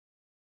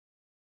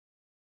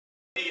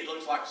me, it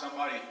looks like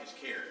somebody is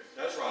cared.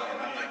 That's right.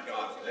 And I thank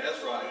God for that.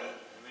 That's right.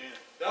 Amen.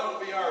 That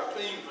would be our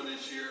theme for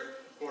this year.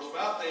 Of course,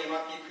 my theme,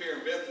 I keep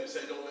hearing Bethany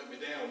say, "Don't let me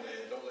down,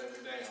 Dad. Don't let me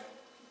down."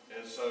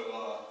 And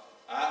so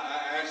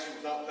I actually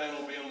was not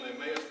planning on being on the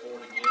Emmaus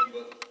board again,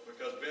 but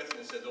because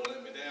Bethany said, "Don't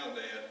let me down,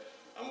 Dad,"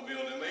 I'm going to be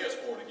on the Emmaus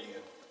board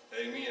again.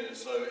 Amen. And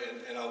so,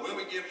 and I will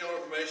be giving y'all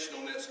information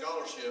on that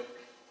scholarship,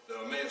 the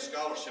Emmaus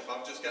scholarship.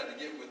 I've just got to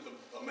get with the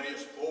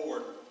Emmaus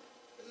board.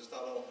 Is this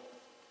not on?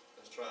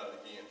 Let's try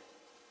it again.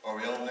 Are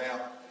we on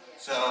now?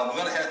 So we're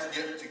going to have to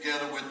get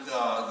together with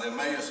the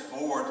Emmaus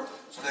board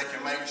so they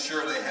can make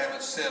sure they have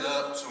it set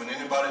up so when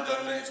anybody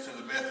donates to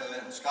the Bethany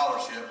Linton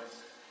scholarship,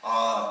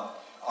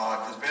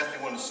 because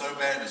Bethany wanted so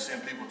bad to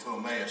send people to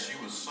Emmaus.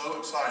 She was so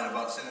excited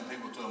about sending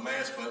people to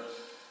Emmaus, but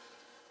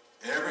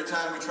every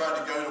time we tried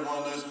to go to one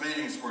of those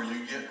meetings where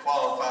you get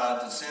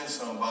qualified to send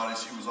somebody,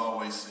 she was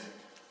always sick.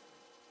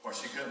 Or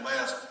she couldn't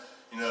last,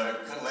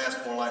 couldn't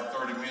last more than like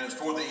 30 minutes.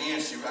 Toward the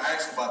end,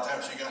 actually by the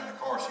time she got in the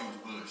car, she was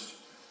bushed.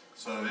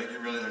 So there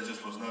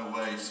just was no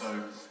way.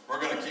 So we're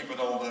going to keep it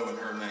on though with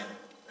her name.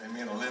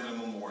 Amen. A living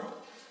memorial.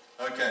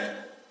 Okay.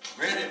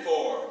 Ready to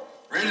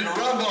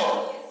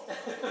rumble.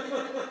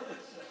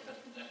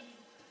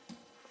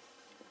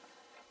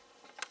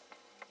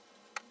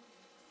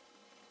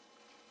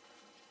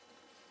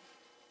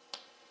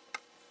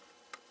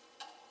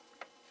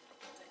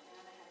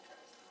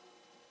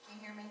 Can you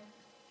hear me?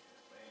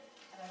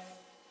 Hello.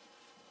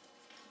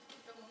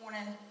 Good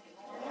morning.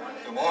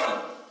 Good morning.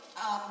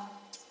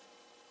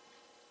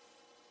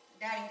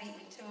 Daddy beat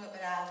me to it,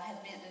 but I had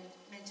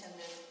mentioned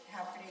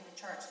how pretty the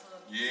church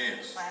looked.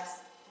 Yes.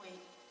 Last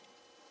week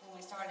when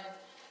we started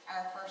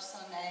our first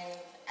Sunday of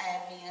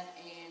Advent,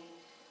 and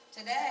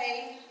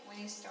today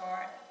we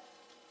start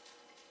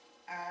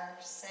our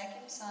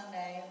second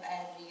Sunday of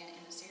Advent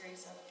in a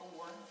series of 4.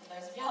 For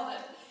those of y'all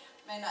that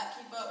may not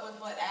keep up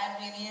with what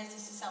Advent is,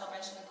 it's a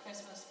celebration of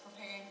Christmas,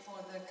 preparing for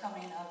the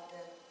coming of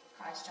the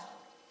Christ child.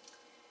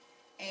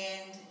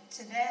 And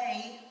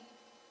today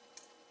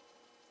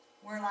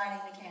we're lighting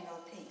the candle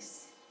of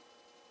peace.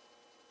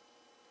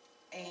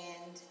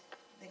 And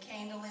the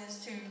candle is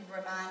to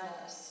remind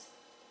us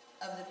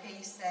of the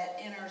peace that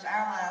enters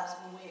our lives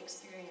when we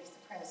experience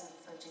the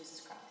presence of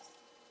Jesus Christ.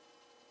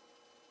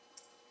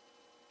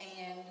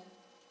 And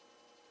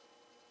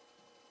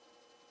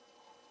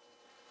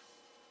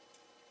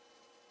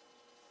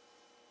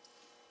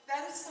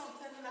that is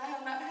something that I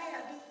have not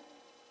had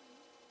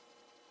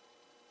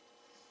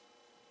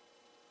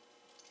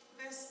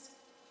this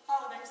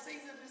holiday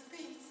season, is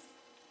peace.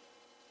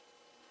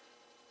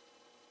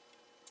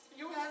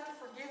 You have to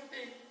forgive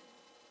me.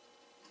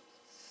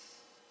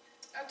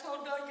 I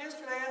told Doug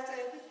yesterday, I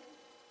said,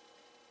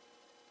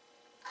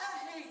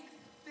 I hate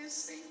this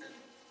season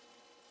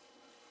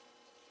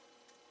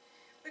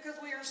because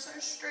we are so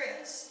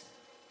stressed.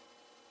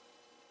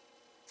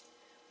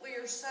 We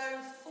are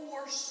so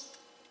forced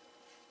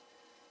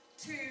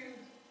to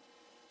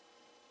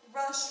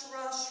rush.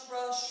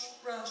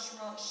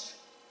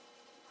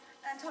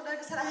 And I told Doug,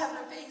 I said, I have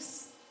no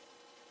peace.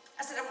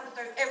 I said, I want to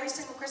throw every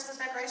single Christmas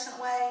decoration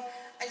away.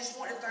 I just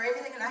want to throw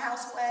everything in the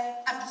house away.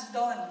 I'm just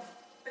done.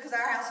 Because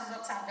our house is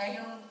upside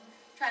down,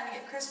 trying to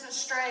get Christmas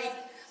straight.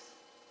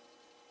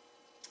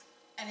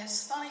 And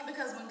it's funny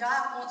because when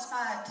God wants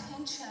my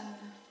attention,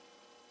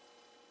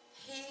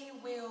 He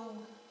will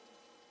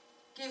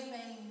give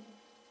me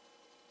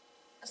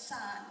a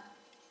sign.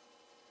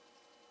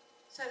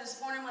 So this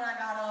morning when I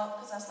got up,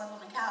 because I slept on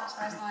the couch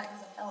last night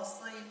because I fell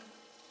asleep,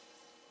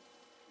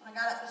 when I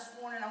got up this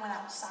morning, I went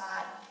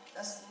outside.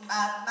 That's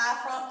my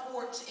front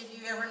porch, if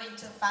you ever need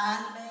to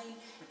find me,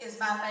 is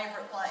my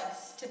favorite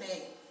place to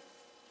be.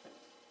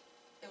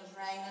 It was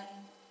raining,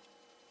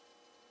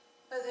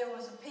 but there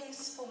was a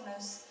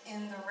peacefulness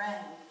in the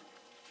rain,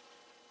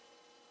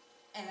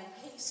 and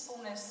a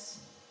peacefulness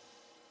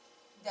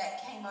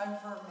that came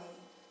over me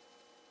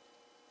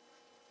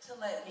to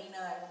let me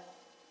know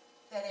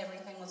that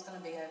everything was going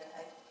to be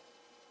okay.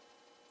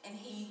 And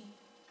He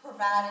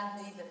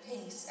provided me the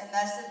peace, and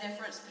that's the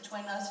difference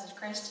between us as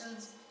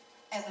Christians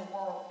and the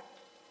world,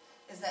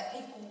 is that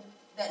people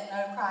that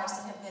know Christ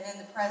and have been in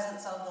the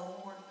presence of the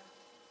Lord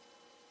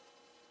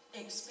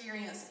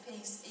experience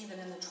peace even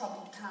in the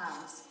troubled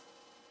times.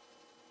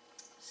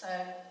 So,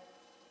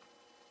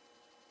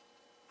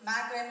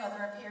 my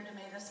grandmother appeared to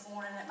me this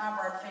morning at my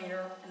bird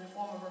feeder in the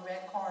form of a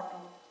red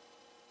cardinal,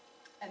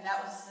 and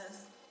that was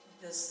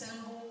the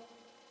symbol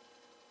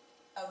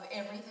of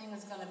everything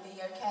is going to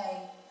be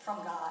okay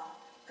from God.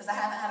 Because I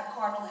haven't had a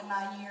cardinal in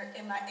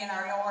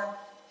our yard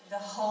the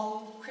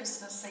whole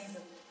Christmas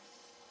season.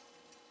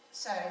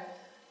 So,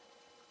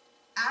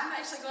 I'm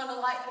actually going to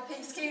light the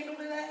peace candle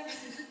today.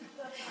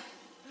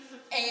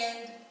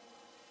 And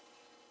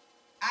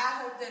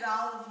I hope that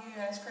all of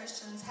you as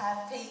Christians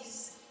have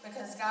peace,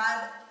 because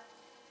God,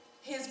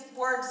 His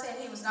word said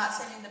He was not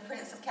sending the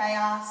prince of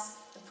chaos,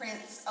 the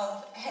prince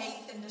of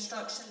hate and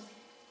destruction.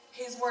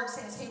 His word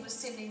says He was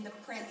sending the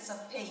Prince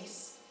of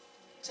Peace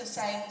to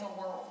save the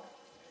world.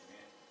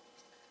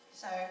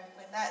 So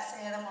with that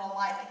said, I'm gonna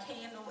light the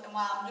candle, and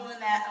while I'm doing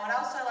that, I would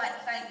also like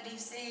to thank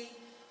DC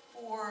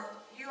for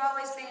you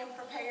always being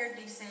prepared,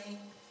 DC,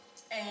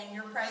 and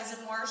your praise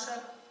and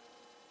worship.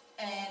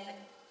 And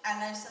I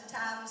know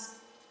sometimes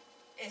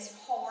it's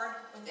hard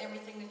with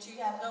everything that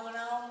you have going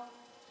on.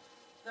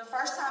 The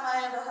first time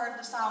I ever heard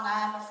the song,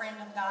 I Am a Friend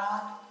of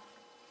God,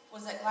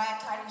 was at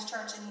Glad Tidings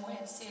Church in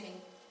Morehead City.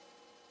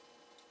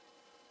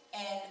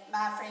 And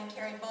my friend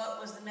Carrie Buck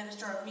was the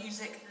minister of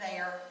music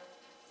there.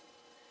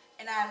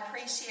 And I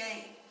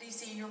appreciate,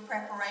 DC, your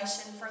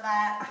preparation for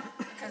that,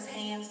 because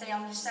hands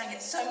down, you sang it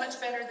so much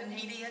better than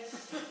he did.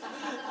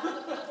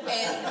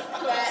 And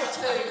that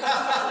too.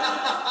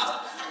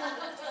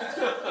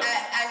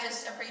 I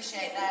just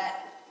appreciate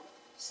that.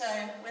 So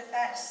with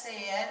that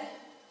said,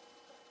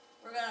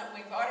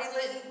 we've already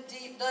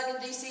dug in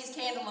DC's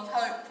candle of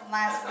hope from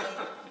last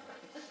week.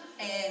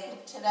 And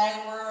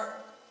today we're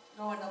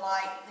going to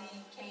light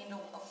the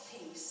candle of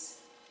peace.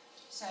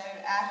 So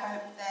I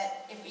hope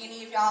that if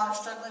any of y'all are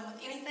struggling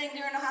with anything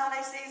during the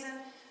holiday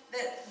season,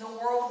 that the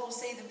world will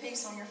see the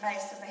peace on your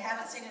face, because they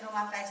haven't seen it on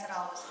my face at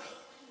all this week.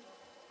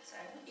 So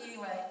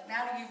anyway,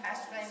 now to you,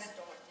 Pastor David.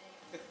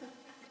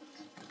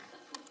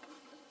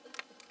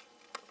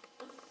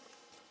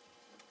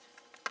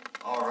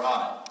 All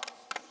right.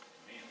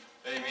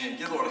 Amen.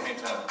 Give the Lord a hand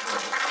clap of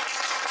praise.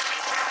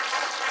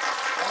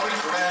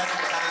 Always grab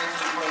behind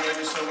you, in front of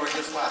maybe somewhere,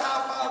 just like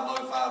high five,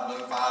 low five,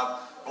 low five.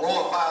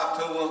 Blow a five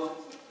to them.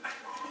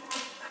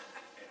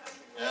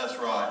 That's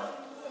right.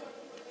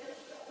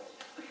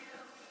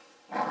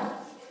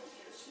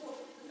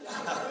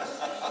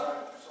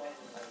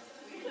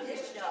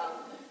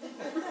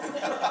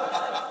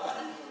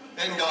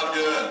 Isn't God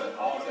good?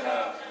 All the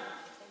time.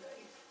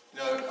 You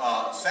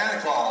know, Santa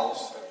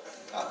Claus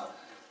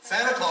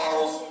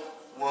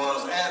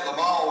was at the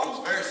mall and was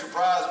very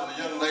surprised when a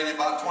young lady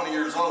about 20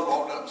 years old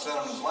walked up and sat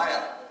on his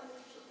lap.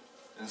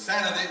 And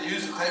Santa didn't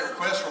usually take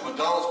requests from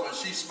adults, but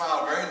she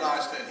smiled very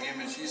nicely at him,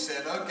 and she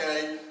said,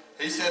 okay.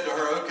 He said to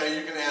her, okay,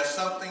 you can ask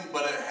something,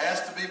 but it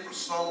has to be for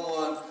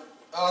someone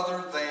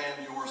other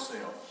than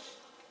yourself.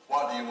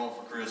 What do you want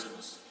for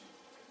Christmas?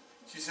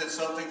 She said,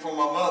 something for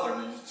my mother.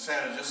 And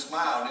Santa just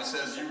smiled. And he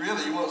says, you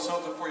want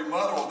something for your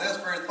mother? Well, that's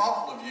very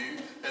thoughtful of you.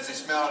 As he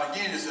smiled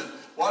again, he said,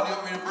 what do you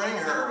want me to bring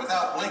her?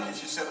 Without blinking,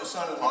 she said, a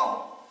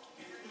son-in-law.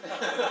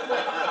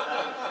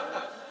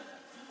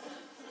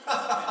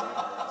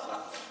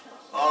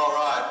 All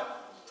right.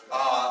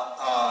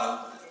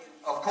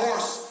 Of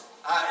course,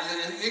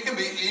 it can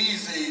be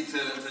easy to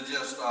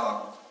just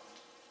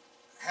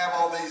have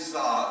all these, the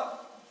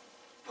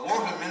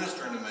Lord's been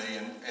ministering to me,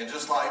 and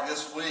just like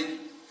this week,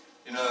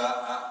 you know,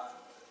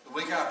 the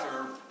week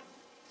after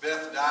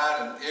Beth died,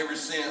 and ever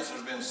since,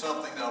 there's been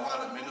something that I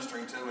wound up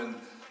ministering to, and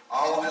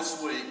all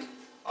this week,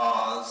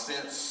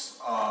 since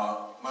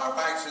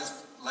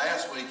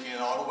last weekend,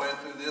 all the way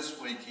through this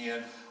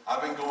weekend,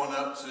 I've been going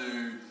up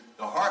to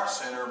the Heart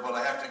Center, but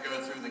I have to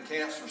go through the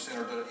Cancer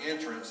Center to the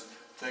entrance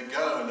to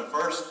go. And the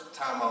first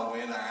time I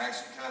went, I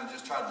actually kind of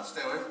just tried to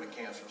stay away from the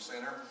Cancer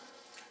Center.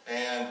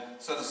 And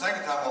so the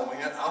second time I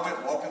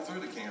went walking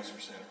through the Cancer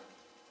Center.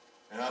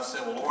 And I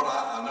said, well, Lord,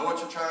 I know what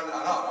you're trying to,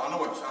 I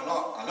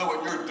know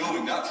what you're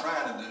doing, not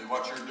trying to do.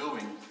 What you're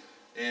doing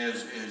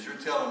is you're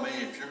telling me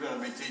if you're going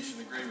to be teaching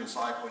the grievance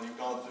cycle and you've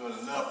gone through it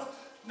enough,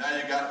 now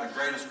you got the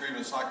greatest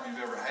grievance cycle you've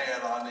ever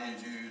had, I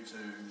need you to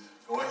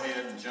go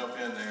ahead and jump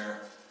in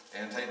there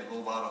and take the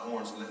bull by the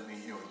horns and let me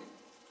heal you.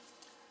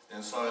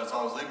 And so as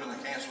I was leaving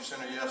the Cancer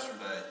Center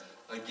yesterday,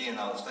 again,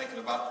 I was thinking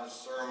about this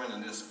sermon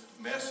and this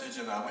message,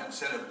 and I went and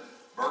said at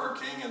Burger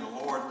King, and the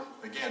Lord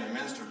began to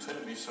minister to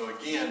me. So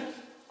again,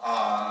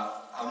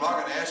 I'm not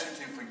going to ask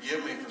you to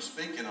forgive me for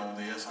speaking on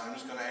this. I'm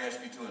just going to ask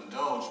you to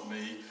indulge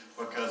me,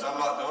 because I'm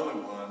not the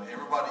only one.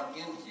 Everybody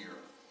in here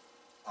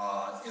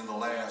in the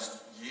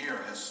last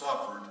year has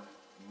suffered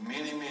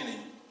many, many,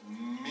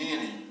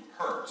 many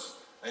hurts.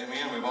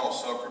 Amen. We've all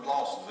suffered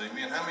losses.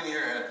 Amen. How many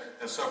here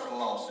have suffered a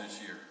loss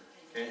this year?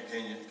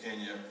 Can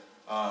you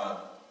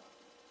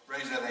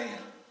raise that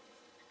hand?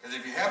 Because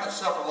if you haven't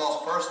suffered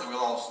loss personally,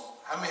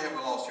 how many have we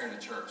lost here in the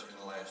church in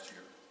the last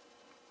year?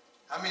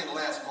 How many in the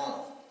last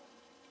month?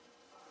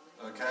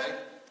 Okay.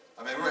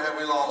 I mean,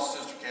 we lost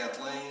Sister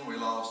Kathleen. We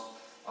lost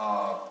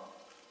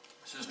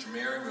Sister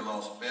Mary. We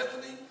lost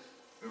Bethany.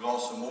 We've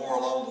lost some more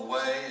along the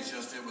way.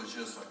 It was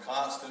just a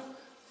constant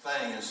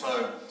thing. And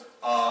so,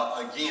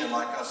 again,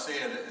 like I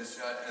said,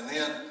 and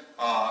then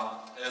I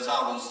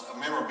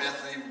remember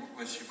Bethany,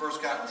 when she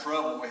first got in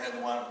trouble, we had to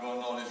wind up going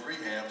to all these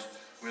rehabs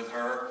with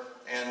her.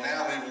 And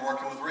now we've been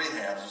working with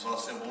rehabs. And so I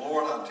said, well,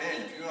 Lord, I'm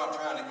telling you, if you're not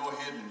trying to go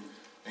ahead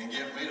and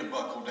get me to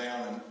buckle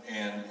down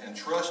and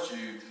trust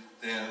you,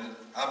 then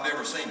I've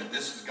never seen it.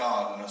 This is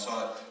God. And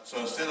so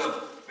instead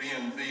of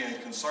being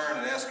concerned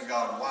and asking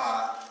God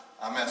why,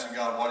 I'm asking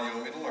God, what do you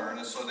want me to learn?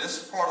 And so this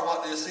is part of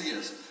what this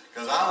is.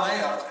 Because I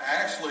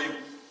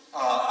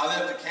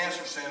left the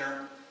Cancer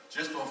Center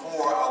just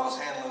before I was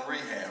handling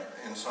rehab.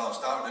 And so I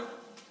stopped at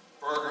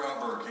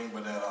Burger King,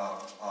 but at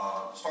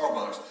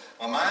Starbucks.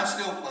 My mind's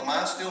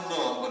still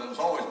numb, but it's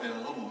always been a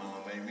little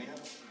numb. Amen.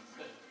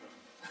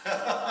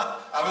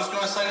 I was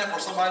going to say that before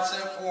somebody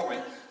said it for me.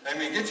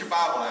 Amen. Get your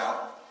Bible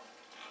out.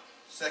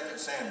 2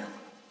 Samuel.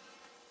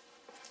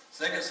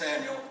 2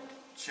 Samuel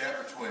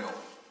chapter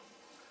 12.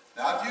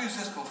 Now, I've used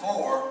this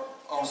before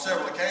on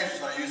several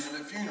occasions. I used it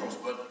at funerals,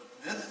 but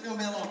this is going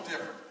to be a little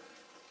different.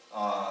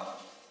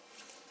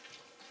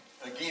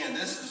 Again,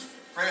 this is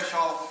fresh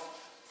off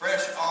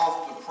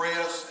the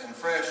press and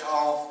fresh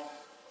off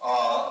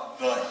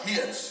the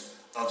hits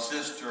of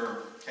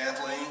Sister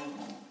Kathleen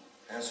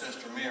and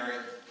Sister Mary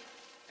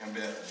and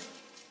Bethany.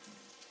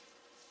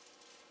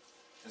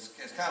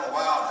 It's kind of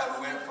wild how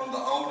we went from the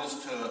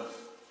oldest to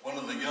one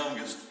of the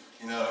youngest,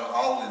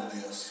 all in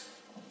this.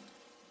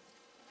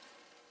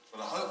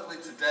 But hopefully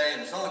today,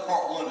 and it's only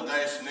part one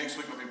today, so next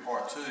week will be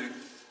part two,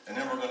 and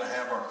then we're going to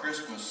have our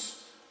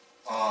Christmas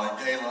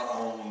gala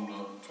on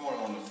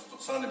the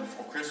Sunday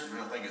before Christmas,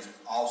 which I think is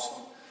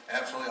awesome,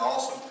 absolutely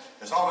awesome.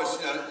 It's always,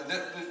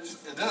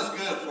 it does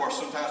good for us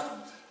sometimes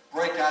to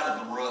break out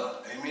of the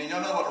rut. Amen.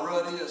 Y'all know what a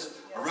rut is?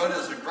 A rut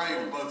is a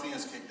grave with both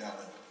ends kicked out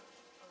of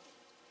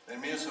it.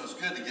 Amen. So it's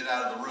good to get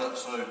out of the rut.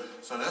 So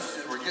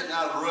we're getting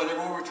out of the rut.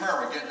 Everywhere we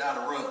turn, we're getting out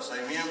of ruts.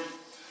 Amen.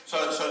 So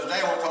today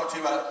I want to talk to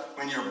you about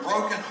when your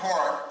broken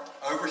heart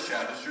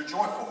overshadows your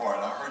joyful heart.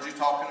 I heard you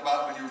talking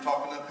about when you were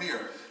talking up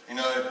here.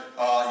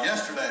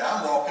 Yesterday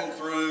I'm walking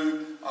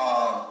through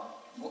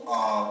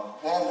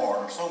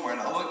Walmart or somewhere,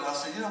 and I looked and I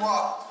said, you know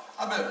what?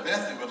 I bet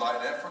Bethany would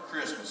like that for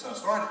Christmas. And I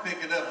started to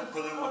pick it up and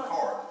put it in my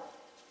cart.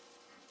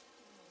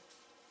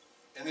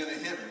 And then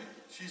it hit me.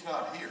 She's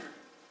not here.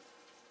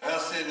 And I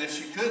said, and if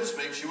she could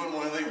speak, she wouldn't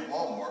want anything from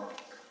Walmart.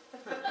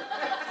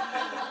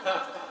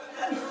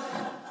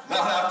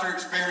 Not after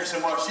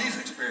experiencing what she's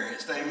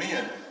experienced.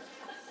 Amen.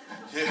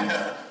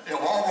 Yeah,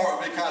 Walmart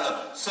would be kind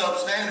of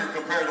substandard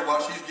compared to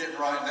what she's getting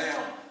right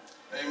now.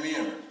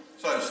 Amen.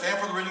 So stand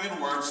for the reading of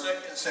the word,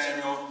 2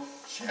 Samuel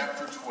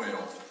chapter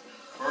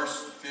 12,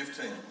 verse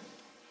 15.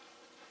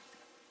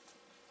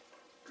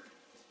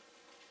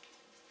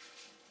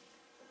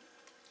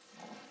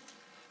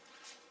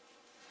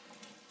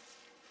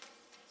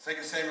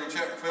 2 Samuel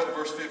chapter 12,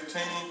 verse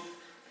 15.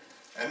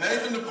 And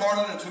Nathan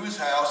departed into his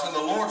house, and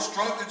the Lord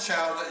struck the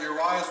child that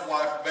Uriah's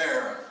wife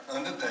bare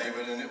unto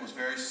David, and it was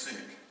very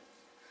sick.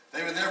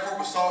 David therefore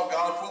besought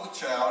God for the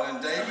child,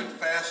 and David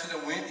fasted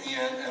and went in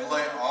and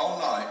lay all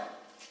night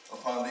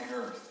upon the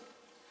earth.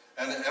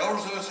 And the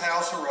elders of his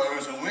house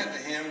arose and went to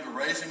him to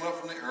raise him up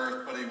from the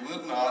earth, but he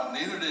would not,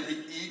 neither did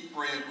he eat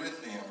bread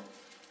with them.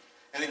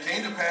 And it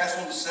came to pass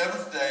on the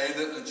seventh day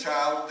that the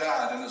child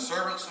died, and the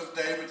servants of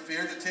David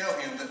feared to tell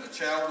him that the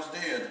child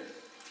was dead.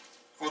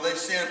 For they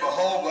said,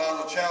 Behold, while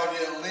the child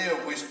yet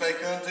lived, we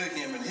spake unto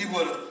him, and he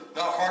would have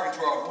not hearkened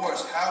to our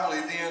voice. How will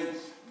he then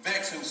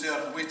vex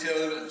himself if we tell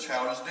him that the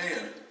child is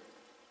dead?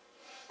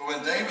 But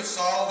when David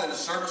saw that his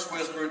servants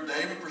whispered,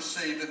 David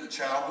perceived that the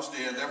child was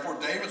dead. Therefore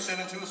David said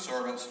unto his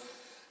servants,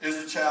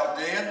 Is the child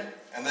dead?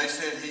 And they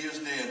said, He is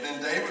dead.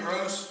 Then David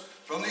rose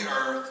from the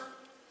earth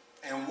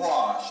and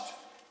washed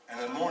and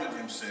anointed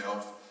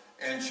himself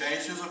and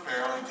changed his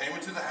apparel and came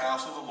into the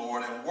house of the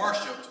Lord and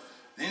worshipped.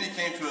 Then he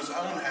came to his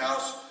own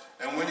house,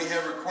 and when he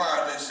had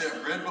required, they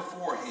set bread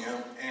before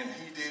him, and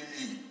he did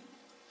eat.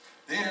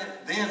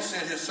 Then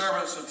said his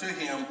servants unto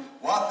him,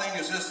 What thing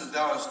is this that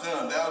thou hast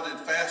done? Thou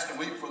didst fast and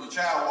weep for the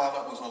child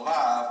while it was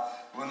alive.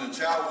 When the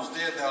child was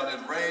dead, thou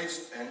didst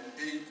raise and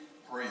eat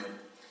bread.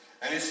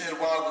 And he said,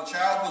 While the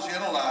child was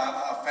yet alive,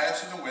 I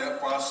fasted and wept,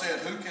 for I said,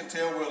 Who can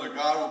tell whether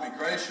God will be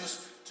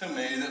gracious to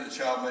me that the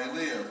child may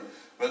live?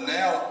 But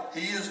now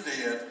he is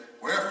dead,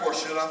 wherefore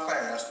should I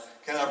fast?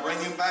 Can I bring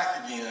him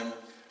back again?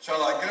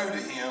 Shall I go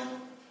to him?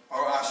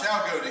 Or I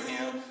shall go to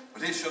him,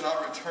 but he shall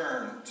not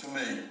return to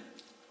me.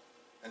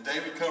 And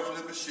David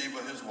comforted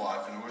Bathsheba, his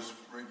wife, and we'll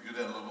do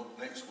that a little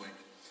next week.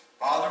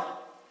 Father,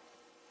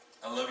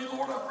 I love you,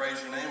 Lord. I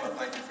praise your name. I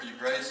thank you for your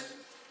grace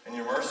and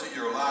your mercy.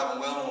 You're alive and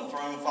well on the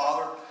throne,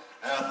 Father.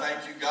 And I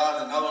thank you,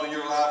 God, that not only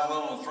you're alive and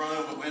well on the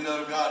throne, but we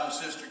know, God, that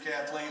Sister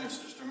Kathleen and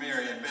Sister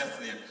Mary and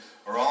Bethany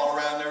are all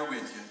around there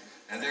with you.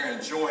 And they're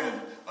enjoying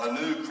a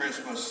new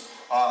Christmas,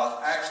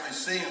 actually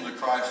seeing the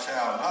Christ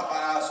child, not by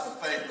eyes of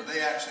faith, but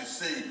they actually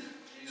see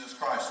Jesus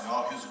Christ in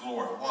all his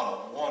glory. What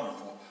a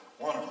wonderful,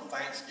 wonderful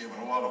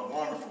Thanksgiving. What a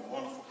wonderful,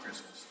 wonderful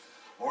Christmas.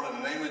 Lord,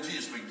 in the name of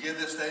Jesus, we give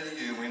this day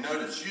to you, and we know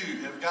that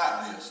you have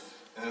got this.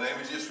 In the name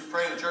of Jesus, we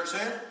pray. And the church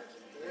said?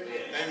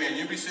 Amen. Amen.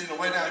 You be sitting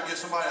way down and give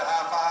somebody a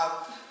high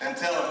five and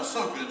tell them it's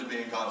so good to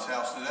be in God's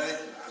house today,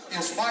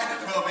 in spite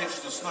of 12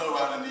 inches of snow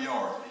out in the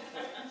yard.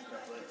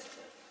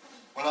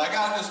 When I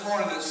got this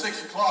morning at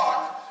 6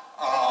 o'clock,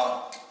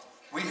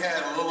 we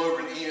had a little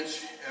over an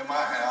inch at my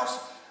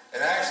house.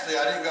 And actually,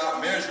 I didn't go out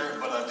and measure it,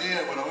 but I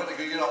did. When I went to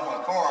go get off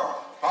my car,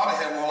 probably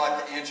had more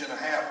like 1.5 inches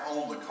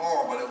on the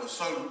car, but it was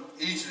so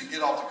easy to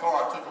get off the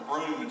car, I took a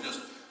broom and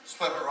just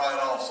swept it right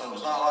off. So it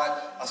was not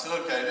like, I said,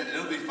 okay,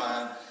 it'll be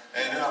fine.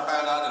 And then I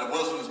found out that it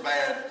wasn't as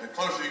bad. The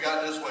closer you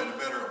got this way, the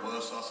better it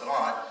was. So I said, all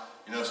right.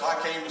 So I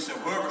came and said,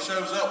 whoever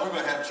shows up, we're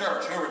going to have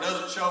church. Whoever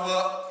doesn't show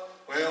up,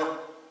 well,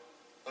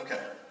 okay.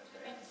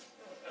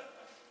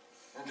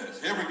 Okay,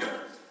 so here we go.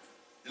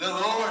 You love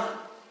the Lord?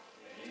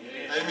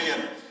 Amen.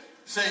 Amen.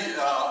 See,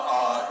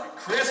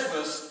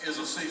 Christmas is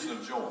a season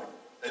of joy.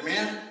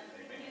 Amen? Amen.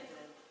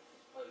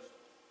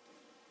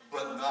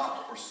 But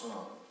not for some.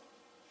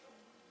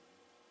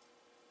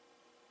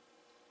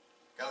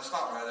 Got to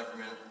stop right there for a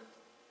minute.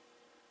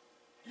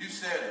 You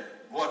said it.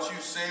 What you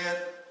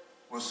said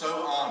was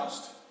so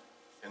honest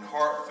and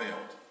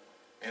heartfelt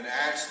and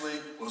actually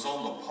was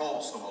on the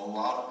pulse of a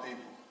lot of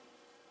people.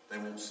 They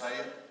won't say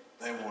it.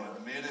 They won't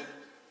admit it.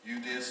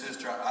 You did,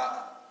 sister.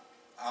 I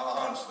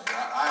honestly,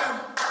 I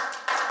am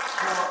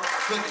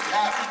couldn't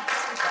happen,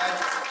 okay?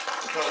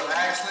 Because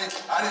actually,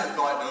 I didn't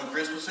feel like doing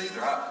Christmas either.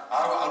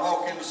 I'd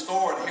walk in the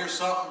store and hear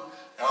something.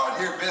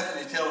 I'd hear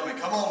Bethany telling me,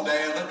 come on,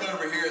 Dad, look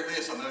over here at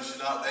this. I know she's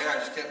not there. I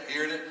just kept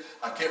hearing it.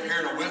 I kept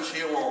hearing a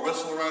windshield or a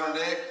whistle around her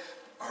neck.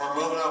 Her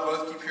mother and I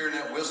both keep hearing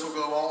that whistle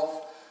go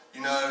off.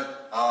 You know,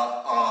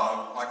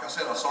 like I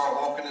said, I saw her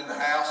walking in the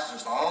house,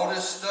 just all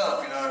this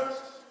stuff, you know.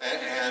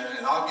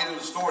 And I'll get in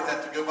the store and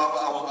have to go by.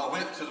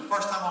 The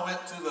first time I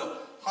went to the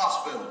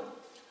hospital,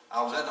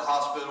 I was at the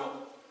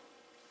hospital,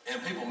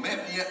 and people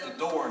met me at the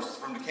doors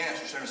from the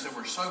cancer center and said,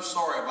 we're so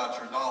sorry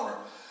about your daughter.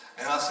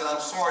 And I said,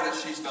 I'm sorry that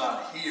she's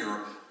not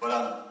here, but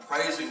I'm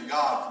praising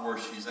God for where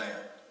she's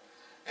at.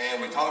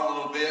 And we talked a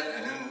little bit,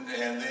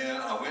 and then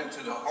I went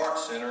to the heart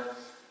center.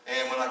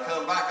 And when I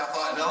come back,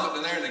 I looked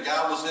in there, and the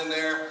guy was in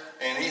there,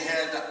 and he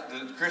had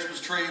the Christmas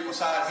tree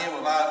beside him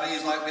with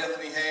IVs like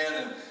Bethany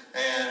had,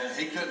 and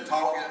he couldn't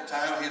talk at the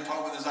time. He'd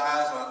talk with his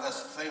eyes.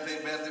 That's the same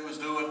thing Bethany was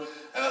doing.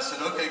 And I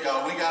said, okay,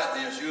 God, we got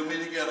this. You and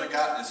me together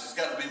got this. It's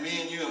got to be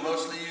me and you, and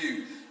mostly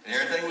you. And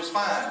everything was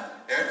fine.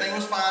 Everything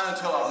was fine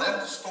until I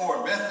left the store.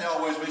 And Bethany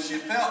always, when she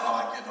felt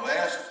like it, the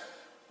last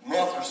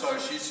month or so,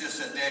 she just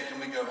said, Dad,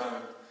 can we go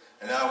home?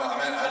 And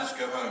I just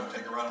go home,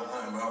 take her right on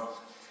home. Well,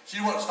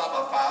 she wanted to stop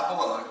by Five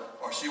Below,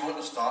 or she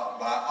wanted to stop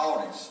by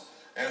Aldi's.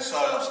 And so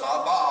I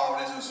stopped by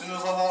Aldi's, and as soon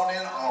as I walked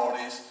in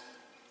Aldi's,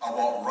 I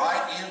walked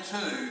right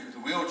into the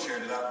wheelchair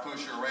that I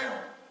push her around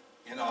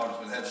in Aldi's,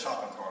 but it had a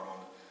shopping cart on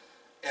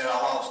it. And I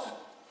lost it.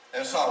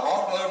 And so I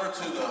walked over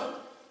to the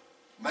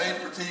Made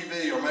for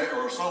TV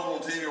or Sold on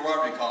TV or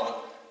whatever you call it,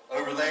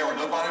 over there where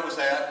nobody was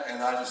at,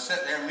 and I just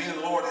sat there, and me and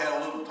the Lord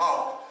had a little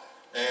talk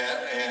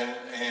and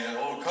a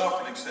little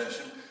comforting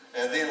session.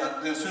 And then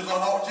as soon as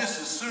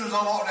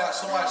I walked out,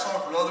 somebody saw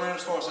me from the other end of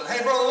the store and said,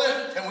 hey, Brother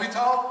Linton, can we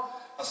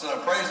talk? I said, I'm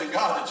praising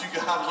God that you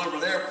guys was over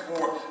there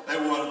before they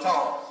wanted to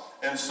talk.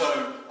 And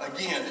so,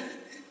 again,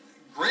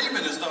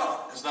 grieving is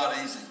not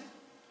easy.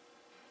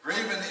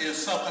 Grieving is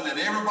something that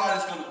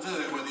everybody's going to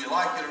do, whether you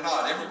like it or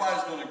not.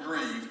 Everybody's going to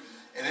grieve,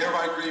 and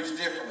everybody grieves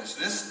differently.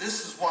 So this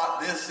is what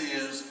this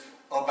is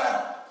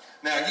about.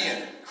 Now,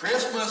 again,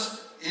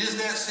 Christmas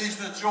is that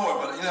season of joy,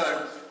 but, you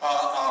know,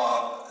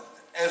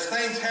 as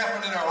things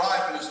happen in our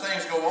life and as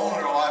things go on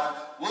in our life,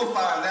 we'll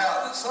find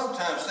out that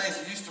sometimes things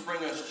that used to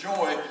bring us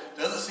joy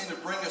doesn't seem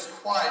to bring us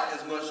quite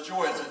as much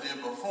joy as it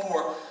did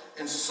before.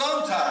 And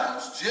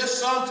sometimes, just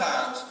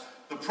sometimes,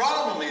 the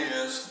problem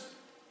is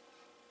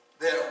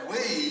that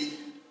we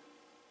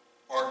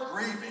are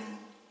grieving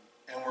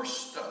and we're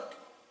stuck.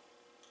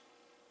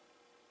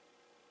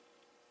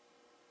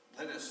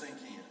 Let it sink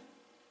in.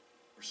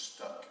 We're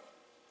stuck.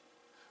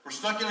 We're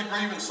stuck in a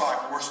grieving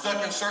cycle. We're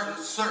stuck in certain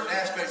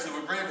aspects of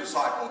a grieving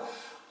cycle,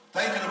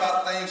 thinking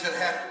about things that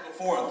happened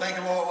before and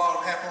thinking about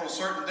what happened on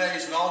certain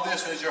days and all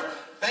this. And as you're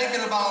thinking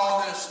about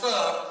all this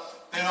stuff,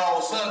 then all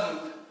of a sudden,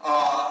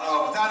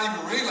 without even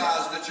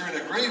realizing that you're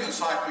in a grieving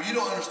cycle, you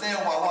don't understand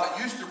why what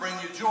used to bring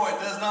you joy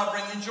does not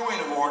bring you joy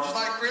anymore, just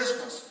like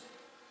Christmas.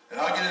 And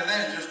I'll get into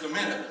that in just a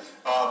minute.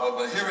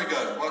 But here we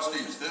go. Watch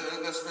this.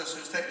 Let's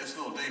just take this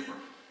a little deeper.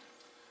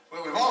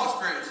 Well, we've all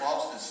experienced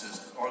loss this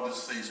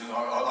season.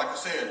 Like I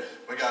said,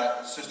 we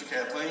got Sister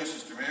Kathleen,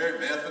 Sister Mary,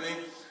 Bethany,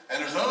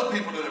 and there's other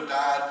people that have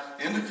died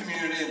in the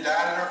community and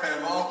died in our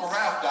family. My Uncle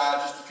Ralph died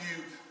just a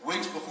few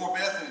weeks before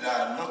Bethany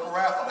died. And Uncle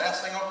Ralph, the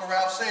last thing Uncle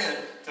Ralph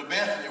said to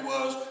Bethany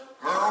was,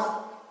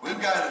 girl,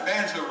 we've got an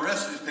advantage over the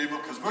rest of these people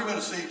because we're going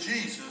to see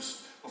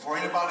Jesus before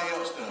anybody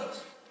else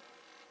does.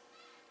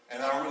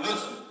 And I remember,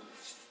 listen,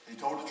 he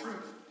told the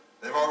truth.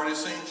 They've already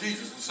seen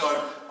Jesus. And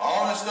so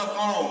all this stuff going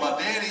on. My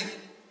daddy,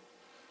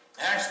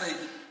 actually,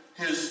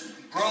 his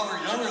brother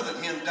younger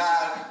than him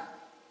died,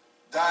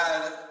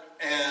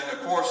 and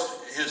of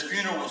course his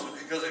funeral was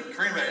because they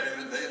cremated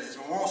him. His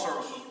memorial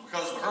service was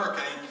because of the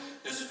hurricane.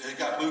 It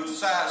got moved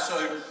aside.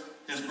 So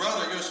his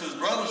brother goes to his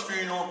brother's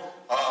funeral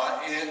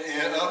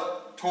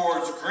up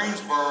towards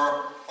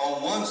Greensboro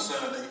on one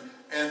Sunday,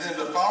 and then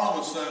the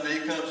following Sunday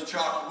he comes to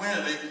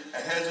Chocowinity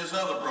and has his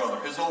older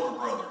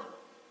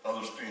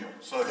brother's funeral.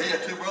 So he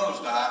had two brothers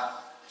die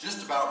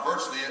just about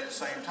virtually at the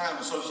same time.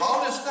 And so there's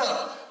all this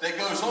stuff that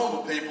goes on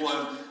with people,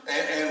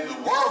 and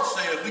the world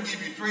says, we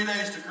give you 3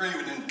 days to grieve,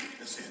 and then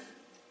that's it.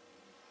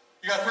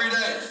 You got 3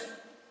 days.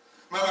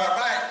 Matter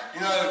of fact, you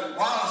know,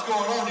 while it's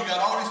going on, you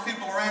got all these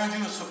people around you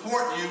and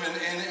supporting you, and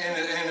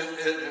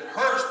it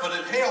hurts, but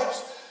it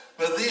helps.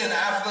 But then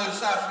after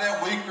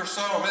that week or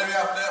so, or maybe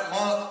after that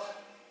month,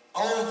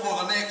 on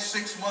for the next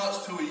 6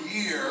 months to a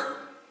year,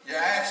 you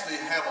actually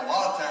have a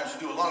lot of times,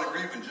 you do a lot of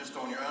grieving just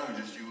on your own,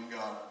 just you and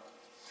God.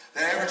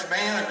 The average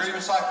man, a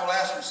grievance cycle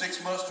lasts from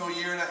 6 months to a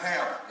year and a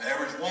half. The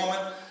average woman,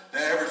 the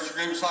average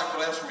grievance cycle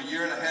lasts from a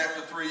year and a half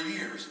to 3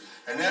 years.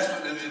 And that's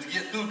what, and to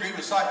get through a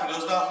grievance cycle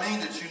does not mean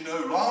that you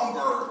no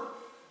longer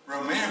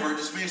remember. It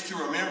just means to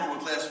remember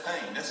with less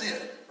pain. That's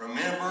it.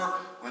 Remember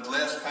with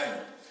less pain.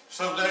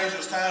 Some days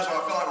there's times when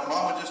I feel like my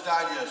mama just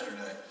died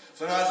yesterday.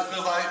 Sometimes it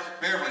feels like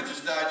Beverly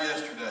just died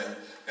yesterday.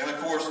 And of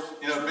course,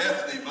 you know,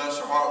 Bethany, bless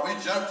her heart, we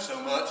joke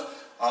so much.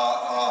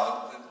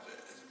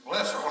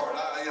 Bless her heart.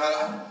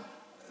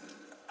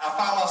 I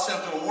find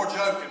myself doing more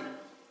joking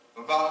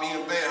about me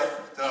and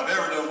Beth than I've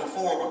ever done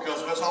before,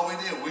 because that's all we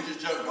did. We just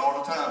joked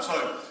all the time.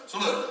 So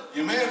look,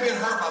 you may have been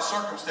hurt by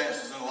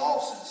circumstances and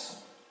losses.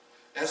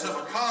 And so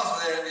because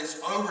of that,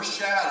 it's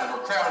overshadowed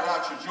or crowded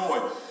out your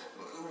joy.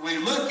 We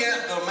look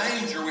at the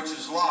manger, which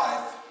is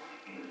life,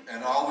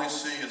 and all we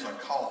see is a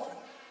coffin,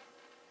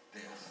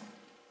 death.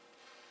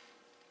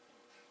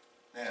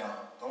 Now,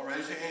 don't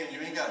raise your hand, you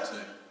ain't got to.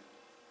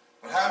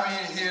 But how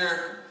many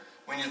here,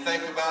 when you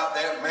think about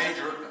that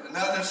manger,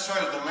 not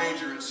necessarily the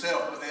manger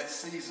itself, but that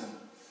season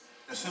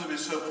that's going to be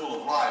so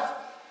full of life,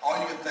 all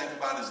you can think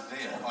about is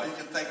death. All you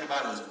can think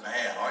about is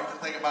bad. All you can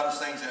think about is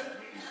things that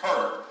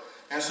hurt.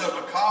 And so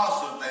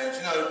because of that,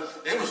 you know,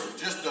 it was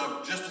just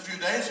a few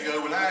days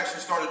ago when I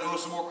actually started doing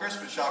some more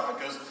Christmas shopping,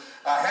 because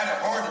I had it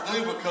hard to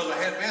do because I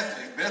had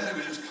Bethany. Bethany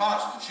was just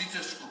constant. She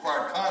just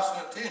required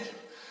constant attention.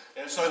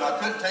 And so I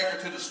couldn't take her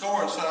to the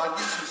store, and so I'd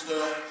get some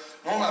stuff.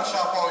 Normally I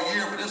shop all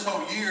year, but this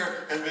whole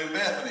year has been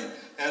Bethany.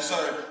 And so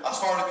I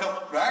started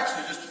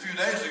just a few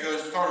days ago,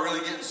 started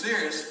really getting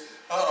serious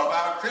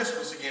about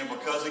Christmas again,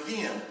 because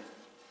again,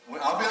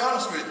 I'll be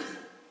honest with you,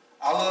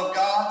 I love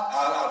God,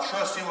 I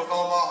trust Him with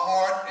all my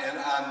heart, and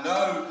I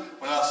know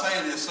when I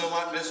say this, some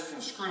might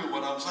misconstrue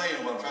what I'm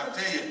saying, what I'm trying to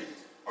tell you,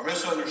 or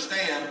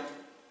misunderstand.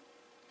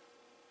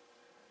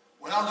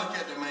 When I look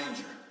at the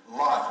manger,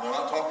 life, and I'm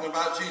not talking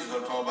about Jesus,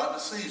 I'm talking about the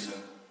season,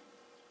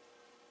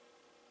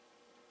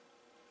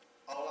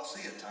 all I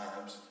see at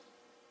times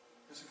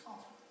is a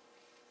coffin.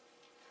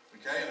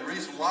 Okay, and the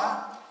reason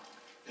why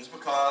is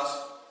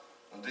because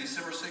on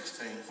December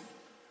 16th,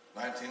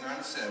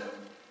 1997,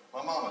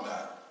 my mama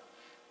died.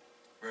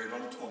 Buried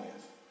on the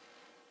 20th.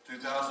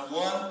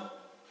 2001,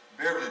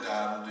 Beverly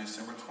died on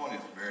December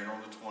 20th, buried on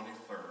the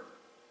 23rd.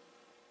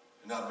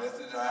 And now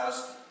Bethany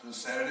dies the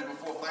Saturday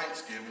before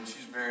Thanksgiving.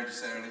 She's buried the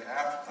Saturday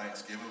after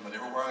Thanksgiving, but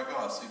everywhere I go,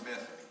 I see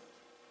Bethany.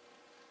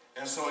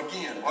 And so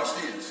again, watch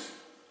this.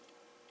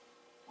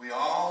 We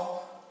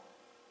all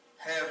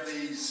have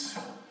these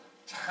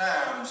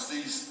times,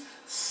 these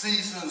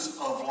seasons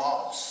of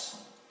loss.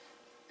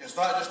 It's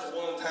not just a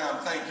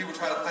one-time thing. People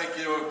try to think,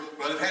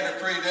 well, they've had their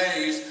 3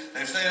 days,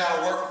 they've stayed out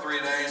of work for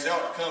 3 days, they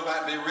ought to come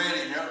back and be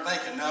ready. And you're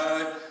thinking,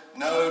 no,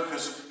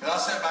 because I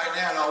sit back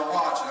down and I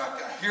watch, and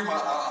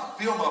I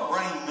feel my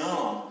brain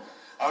numb.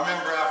 I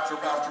remember after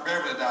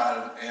Beverly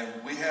died, and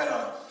we had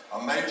a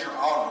major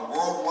audit, a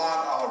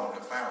worldwide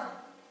audit at Fountain.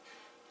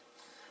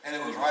 And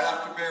it was right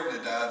after Beverly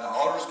died. The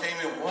auditors came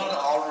in. One of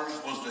the auditors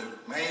was the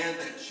man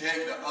that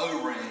checked the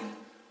O-ring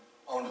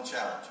on the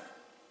Challenger.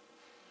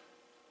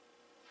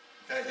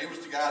 Okay, he was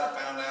the guy that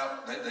found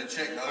out, they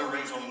checked the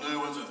O-rings on the new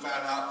ones and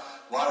found out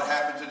what had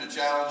happened to the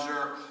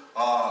Challenger,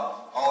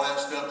 all that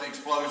stuff, the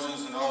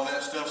explosions and all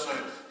that stuff. So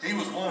he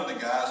was one of the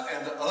guys,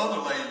 and the other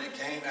lady that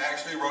came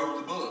actually wrote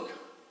the book.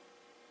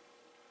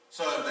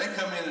 So they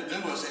come in to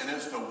do us, and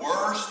it's the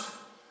worst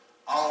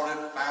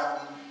audit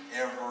Fountain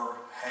ever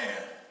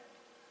had.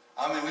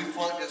 I mean, we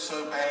flunked it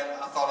so bad,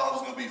 I thought I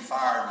was going to be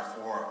fired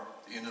before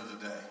the end of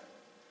the day.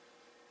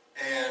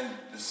 And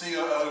the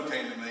COO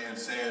came to me and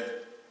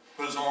said,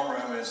 put his arm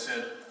around me and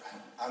said,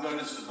 I know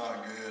this is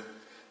not good.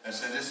 And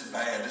said, this is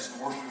bad. This is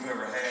the worst we've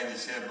ever had. He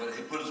said, but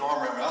he put his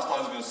arm around me. I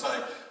thought he was going to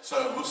say,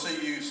 so we'll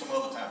see you some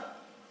other time.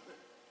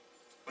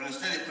 But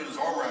instead he put his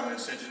arm around me and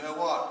said, you know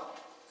what?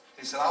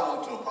 He said, I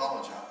want to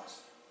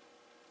apologize.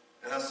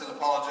 And I said,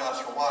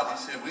 apologize for what? He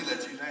said, we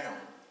let you down.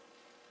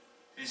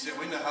 He said,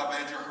 we know how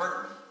bad you're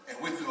hurting, and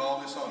we threw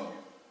all this on you.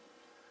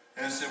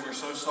 And I said, we're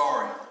so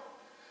sorry.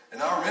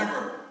 And I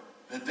remember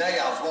the day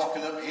I was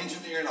walking up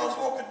engineering, I was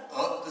walking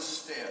up the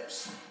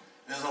steps.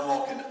 And as I'm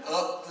walking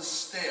up the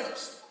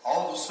steps,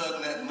 all of a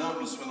sudden that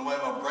numbness went away,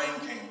 my brain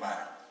came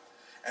back.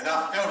 And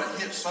I felt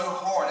it hit so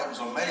hard, it was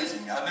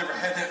amazing. I'd never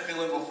had that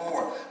feeling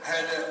before. I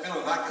had that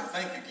feeling I could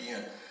think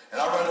again. And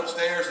I ran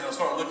upstairs and I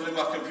started looking at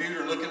my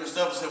computer and looking at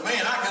stuff and said,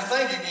 man, I can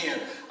think again.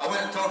 I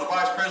went and told the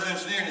vice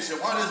president engineer and he said,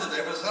 what is it,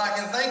 David? I said, I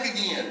can think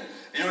again.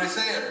 You know what he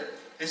said?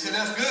 He said,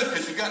 that's good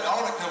because you got the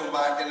audit coming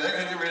back and they're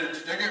getting ready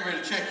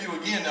to check you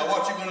again. Now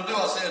what you going to do?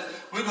 I said,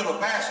 we're going to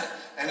pass it.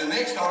 And the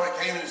next audit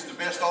came and it's the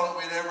best audit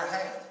we'd ever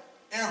had.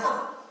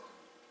 Ever.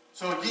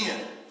 So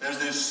again, there's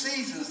those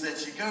seasons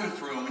that you go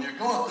through, and when you're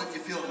going through it,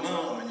 you feel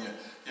numb, and you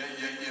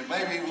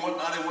maybe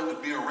not even want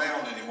to be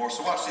around anymore.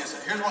 So watch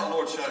this. Here's what the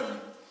Lord showed me.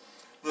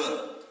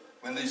 Look,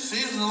 when these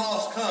seasons of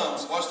loss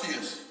comes, watch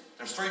this.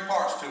 There's three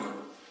parts to it.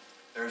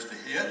 There's the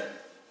hit,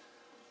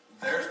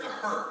 there's the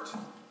hurt,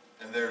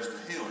 and there's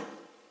the healing.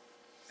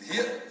 The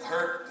hit, the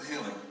hurt, the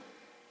healing.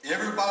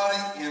 Everybody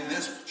in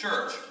this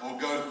church will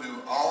go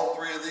through all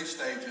three of these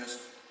stages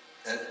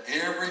at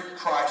every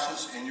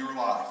crisis in your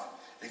life.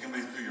 It can be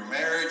through your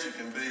marriage, it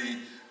can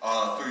be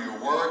through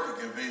your work,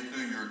 it can be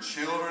through your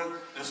children.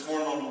 This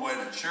morning on the way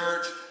to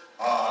church,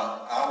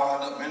 I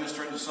wound up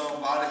ministering to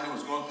somebody who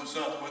was going through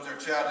something with their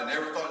child they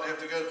never thought they'd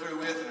have to go through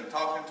with, and they're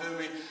talking to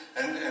me,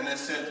 and they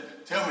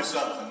said, tell me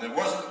something. It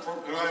wasn't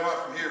from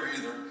here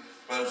either,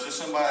 but it was just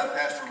somebody I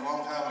pastored a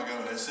long time ago,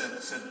 and they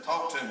said,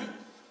 talk to me.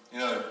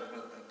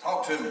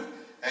 Talk to me.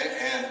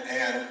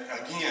 And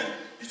again,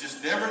 you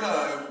just never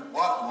know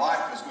what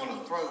life is going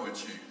to throw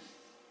at you.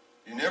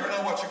 You never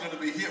know what you're going to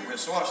be hit with.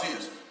 So watch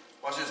this.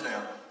 Watch this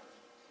now.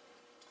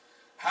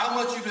 How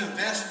much you've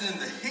invested in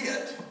the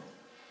hit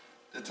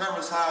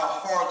determines how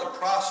hard the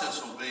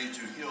process will be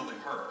to heal the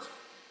hurt.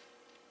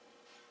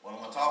 What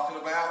am I talking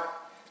about?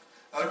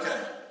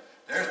 Okay,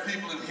 there's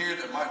people in here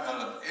that might not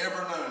have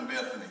ever known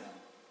Bethany.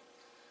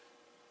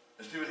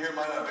 There's people in here that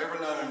might not have ever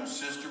known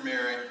Sister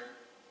Mary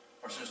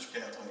or Sister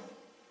Kathleen.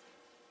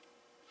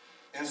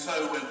 And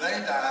so when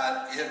they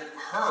died, it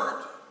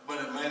hurt, but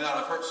it may not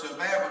have hurt so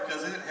bad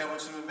because they didn't have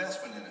much of an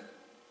investment in it.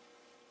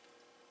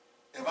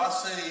 If I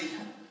see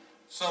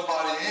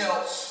somebody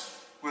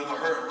else with a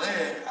hurt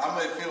leg, I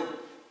may feel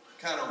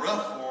kind of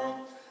rough for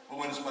them, but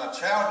when it's my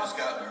child that's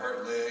gotten a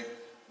hurt leg,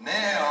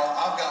 now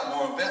I've got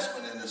more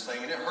investment in this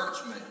thing and it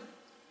hurts me.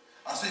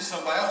 I see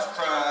somebody else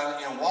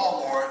crying in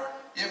Walmart,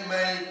 it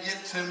may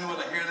get to me when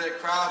I hear that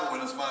cry, but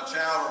when it's my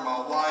child or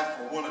my wife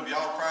or one of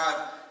y'all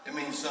crying, it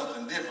means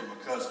something different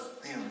because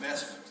the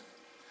investment.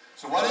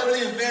 So whatever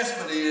the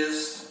investment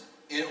is,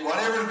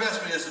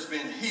 that's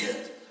been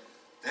hit,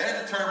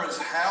 that determines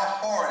how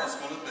hard it's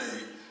going to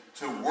be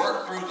to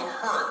work through the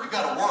hurt. You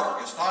got to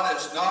work. It's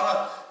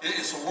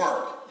a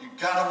work. You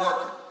got to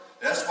work it.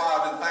 That's why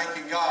I've been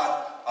thanking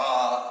God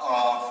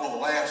for the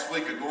last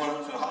week of going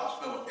up to the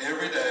hospital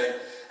every day.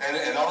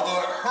 And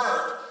although it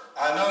hurt,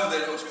 I know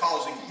that it was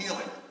causing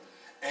healing.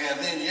 And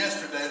then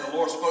yesterday, the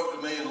Lord spoke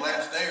to me in the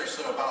last day or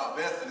so about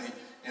Bethany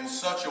in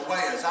such a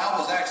way as I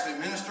was actually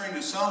ministering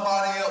to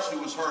somebody else who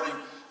was hurting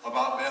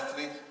about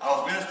Bethany. I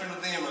was ministering to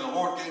them, and the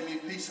Lord gave me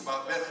peace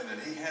about Bethany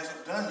that He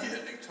hasn't done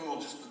yet until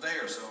just a day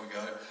or so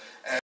ago.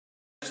 And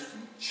it just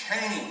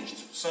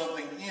changed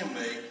something in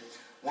me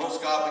once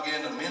God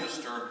began to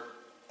minister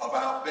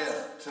about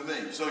Beth to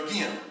me. So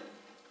again,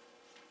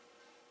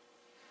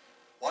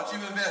 what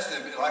you've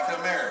invested in, like in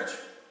a marriage,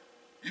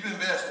 you've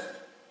invested.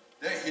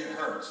 That hit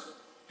hurts.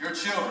 Your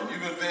children,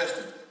 you've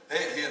invested. That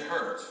hit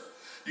hurts.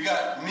 You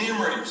got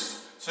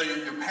memories, so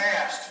your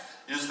past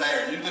is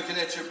there. You're looking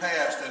at your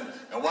past,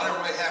 and whatever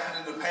may happen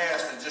in the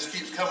past, it just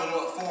keeps coming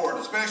up forward,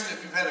 especially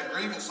if you've had a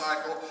grievance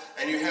cycle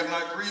and you have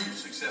not grieved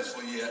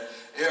successfully yet.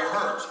 It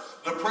hurts.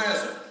 The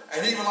present.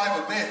 And even like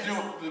with Beth,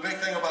 the big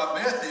thing about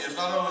Beth is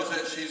not only is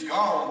that she's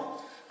gone,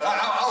 but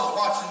I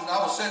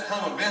was sitting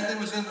home, and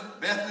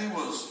Bethany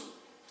was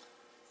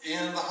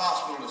in the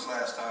hospital this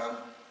last time.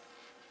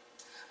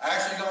 I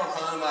actually gone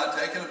home, I'd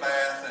taken a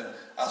bath, and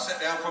I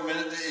sat down for a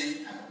minute to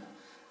eat.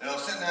 And I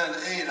was sitting down to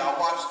eat, and I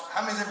watched,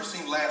 how many's ever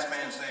seen Last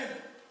Man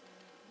Standing?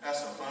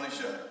 That's a funny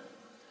show.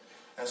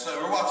 And so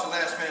we're watching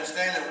Last Man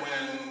Standing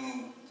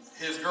when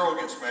his girl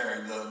gets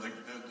married, the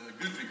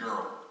goofy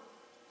girl.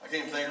 I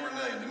can't even think of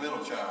her name, the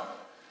middle child.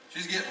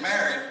 She's getting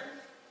married,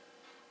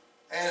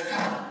 and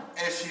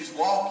as she's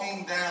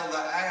walking down the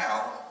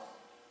aisle,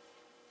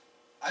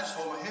 I just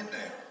hold my head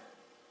down,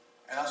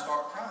 and I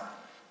start crying.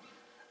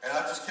 And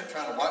I just kept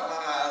trying to wipe my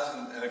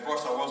eyes, and of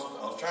course I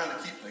was trying to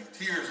keep the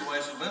tears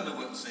away so Linda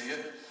wouldn't see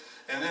it.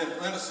 And then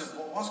Linda said,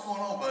 well, what's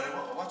going on, buddy?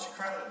 What you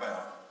crying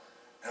about?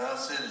 And I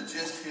said, it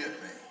just hit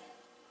me.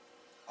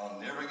 I'll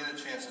never get a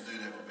chance to do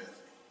that with Bethany.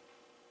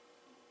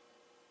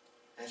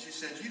 And she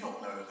said, you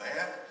don't know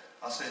that.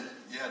 I said,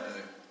 yeah, I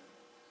do.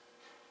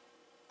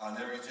 I'll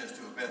never get a chance to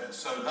do it with Bethany.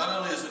 So not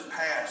only is it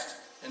past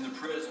in the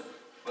present,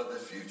 but the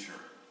future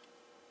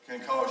can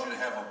cause you to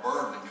have a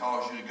burden and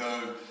cause you to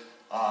go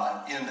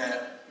in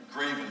that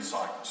grieving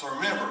cycle. So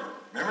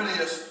remember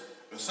this,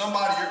 if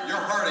somebody, you're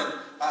hurting.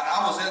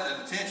 I was at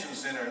the detention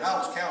center and I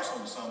was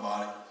counseling with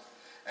somebody,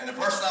 and the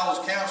person I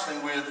was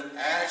counseling with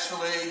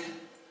actually,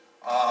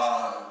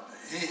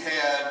 he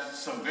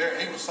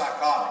was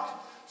psychotic.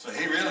 So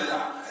he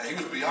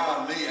was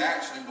beyond me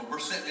actually, but we're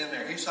sitting in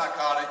there, he's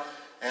psychotic,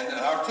 and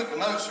I took the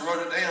notes and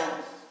wrote it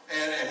down,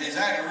 and he's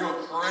acting real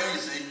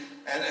crazy.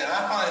 And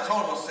I finally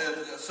told him, I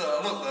said,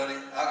 so look, buddy,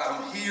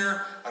 I'm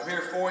here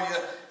for you.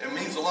 It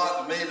means a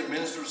lot to me to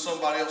minister to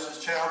somebody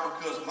else's child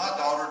because my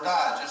daughter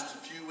died just a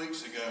few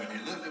weeks ago. And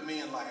he looked at me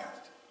and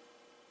laughed.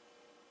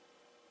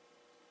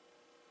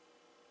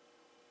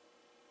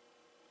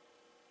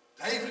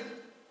 David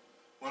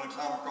went to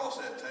climb across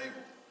that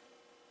table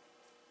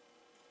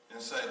and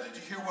say, did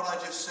you hear what I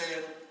just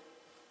said?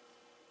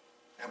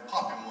 And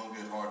pop him one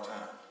good hard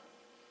time.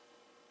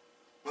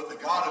 But the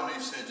God in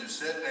me said, just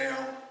sit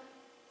down.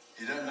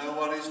 He doesn't know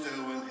what he's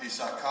doing. He's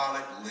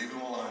psychotic. Leave him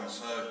alone.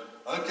 So,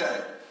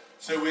 okay.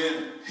 So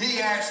when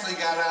he actually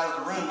got out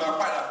of the room, matter of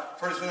fact, I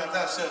pretty soon after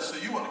that said, so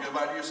you want to go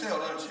back to your cell,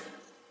 don't you?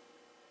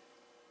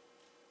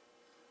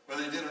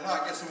 Whether he did or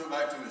not, I guess he went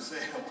back to his cell.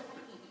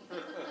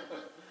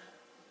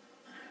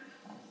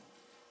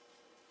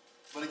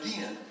 But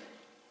again,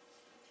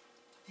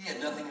 he had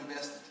nothing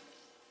invested.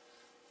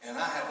 And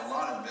I have a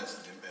lot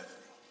invested in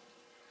Bethany.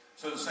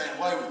 So the same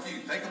way with you.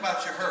 Think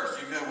about your hurts.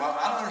 You go, well,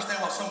 I don't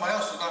understand why somebody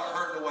else is not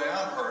hurting the way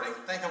I'm hurting.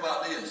 Think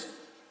about this.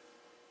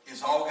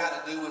 It's all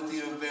got to do with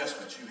the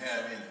investments you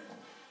have in it.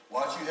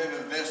 What you have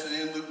invested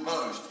in the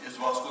most is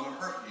what's going to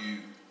hurt you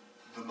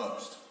the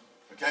most.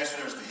 Okay, so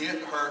there's the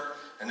hit, the hurt,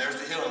 and there's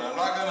the healing. I'm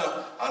not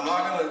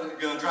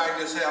gonna drag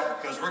this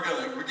out because I'm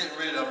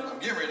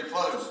getting ready to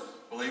close,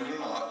 believe it or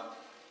not.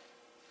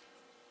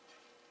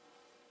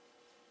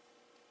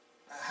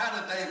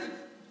 How did David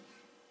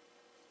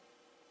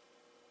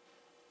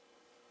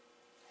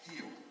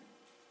heal?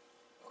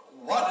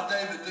 What did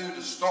David do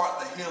to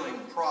start the healing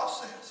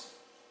process?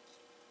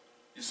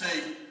 You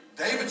see,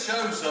 David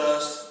shows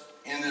us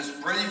in this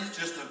brief,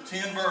 just of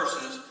 10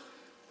 verses,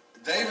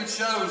 David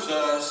shows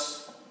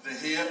us the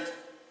hit,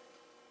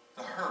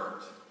 the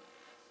hurt,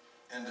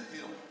 and the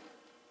healing.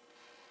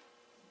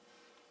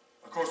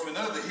 Of course, we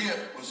know the hit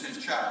was his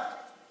child.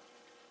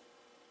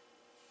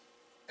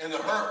 And the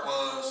hurt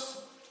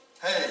was,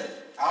 hey,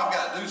 I've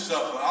got to do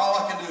something. All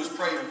I can do is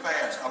pray and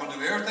fast. I'm going to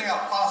do everything I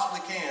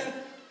possibly can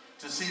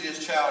to see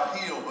this child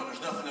heal, but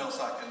there's nothing else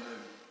I can do.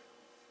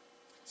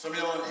 Some of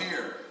y'all in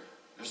here,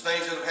 there's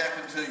things that have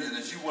happened to you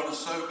that you wanted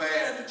so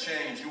bad to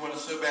change. You wanted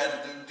so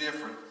bad to do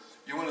different.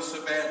 You wanted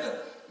so bad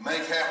to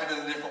make happen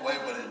in a different way,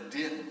 but it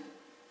didn't.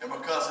 And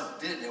because it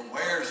didn't, it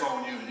wears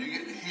on you. And you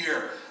get to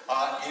hear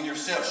in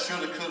yourself,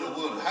 shoulda, coulda,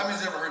 woulda. How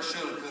many's ever heard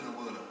shoulda, coulda,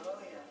 woulda? Oh,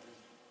 yeah.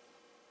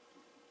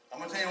 I'm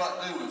going to tell you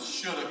what to do with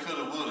shoulda,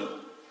 coulda, woulda.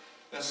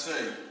 Let's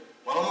see.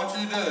 What I want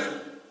you to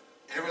do,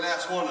 every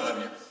last one of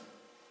you,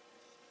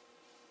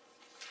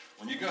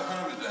 when you go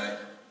home today,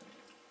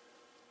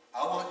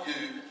 I want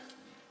you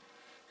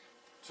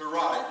to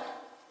write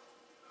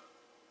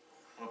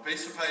on a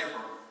piece of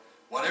paper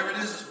whatever it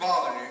is that's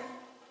bothering you.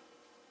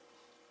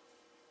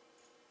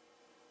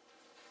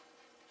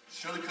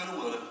 Shoulda, coulda,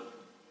 woulda.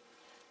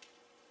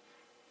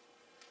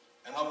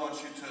 And I want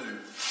you to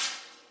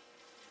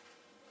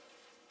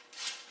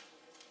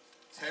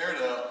tear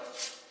it up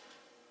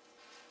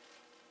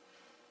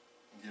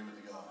and give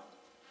it to God.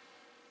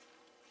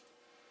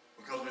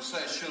 Because we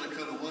say shoulda,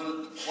 coulda,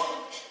 woulda.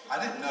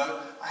 I didn't know.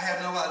 I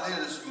had no idea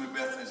this was going to be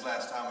Bethany's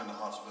last time in the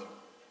hospital.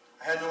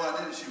 I had no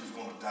idea that she was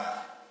going to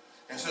die.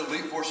 And so the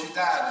week before she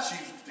died,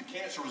 the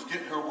cancer was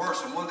getting her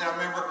worse. And one day I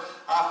remember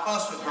I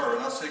fussed with her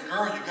and I said,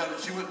 girl,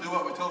 she wouldn't do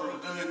what we told her to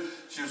do.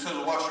 She was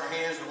supposed to wash her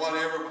hands or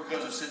whatever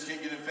because it said she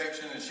can't get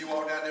infection. And she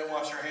walked out there and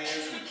washed her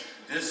hands and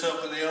did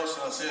something else.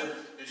 And I said,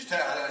 did you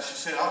take? She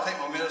said, I'll take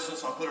my medicine.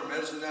 So I put her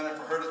medicine down there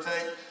for her to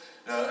take.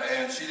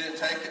 And she didn't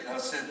take it. And I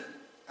said,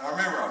 and I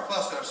remember I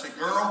fussed at her. I said,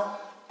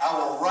 girl, I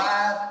will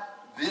ride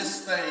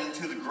this thing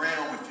to the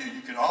ground with you.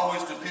 You can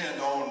always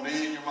depend on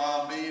me and your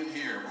mom being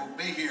here. We'll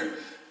be here.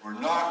 We're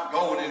not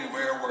going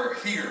anywhere. We're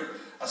here.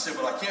 I said,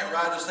 but I can't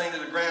ride this thing to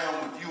the ground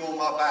with you on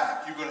my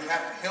back. You're going to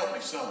have to help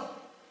me some.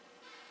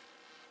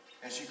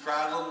 And she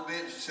cried a little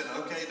bit. She said,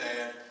 okay,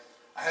 Dad.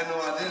 I had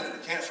no idea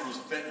that the cancer was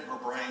affecting her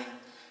brain,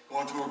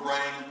 going to her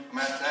brain,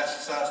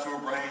 metastasized to her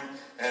brain,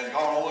 and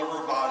gone all over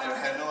her body. I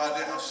had no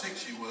idea how sick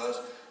she was.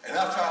 And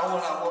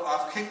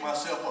I've kicked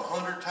myself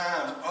 100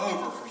 times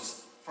over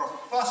for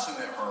fussing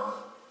at her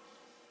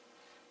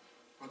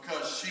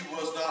because she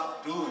was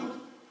not doing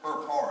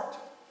her part.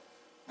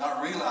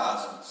 Not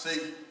realizing,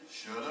 see,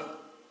 shoulda,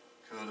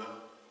 coulda,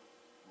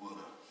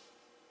 woulda.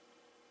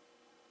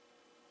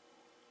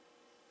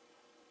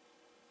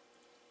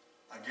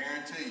 I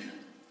guarantee you,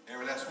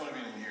 every last one of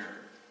you in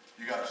here,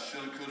 you got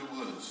shoulda, coulda,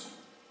 wouldas.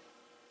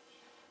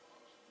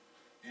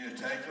 You need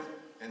to take them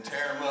and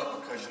tear them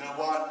up because you know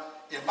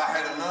what? If I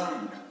had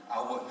known,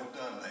 I wouldn't have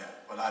done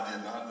that, but I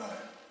did not know.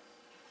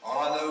 All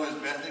I know is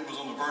Bethany was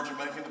on the verge of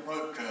making the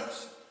Pope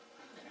cuss.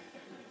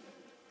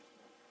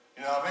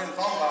 You know, I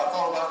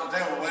thought about it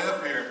down the way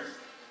up here.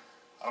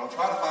 I'm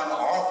trying to find the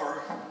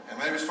author and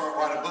maybe start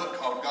writing a book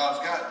called God's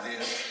Got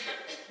This,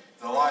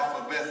 The Life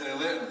of Bethany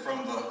Linton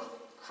from the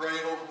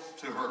Cradle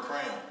to Her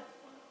Crown.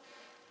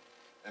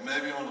 And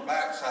maybe on the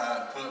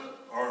backside put,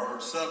 or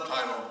her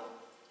subtitle,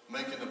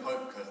 Making the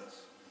Pope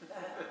Cuss.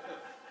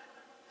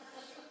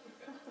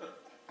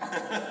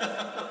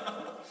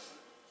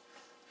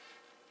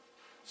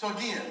 So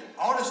again,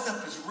 all this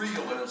stuff is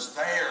real and it's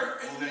there,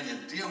 and you know you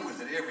deal with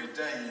it every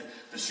day.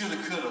 The shoulda,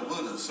 coulda,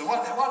 woulda. So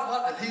what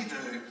did he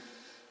do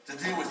to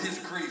deal with his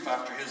grief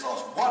after his loss?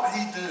 What did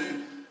he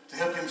do to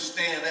help him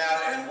stand out?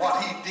 And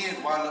what he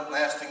did wind up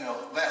lasting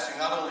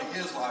not only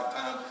his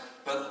lifetime,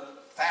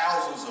 but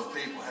thousands of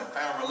people have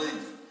found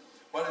relief.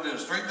 What did he do?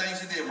 There's 3 things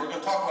he did. We're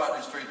going to talk about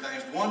these 3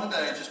 things. One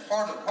today, just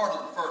part of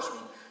the first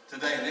one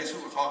today. And next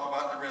week we'll talk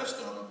about the rest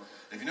of them.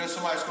 If you know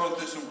somebody's going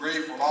through some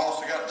grief or loss,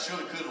 they got the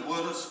shoulda, coulda,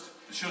 wouldas.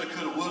 The shoulda,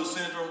 coulda, woulda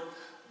syndrome,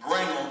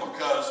 bring them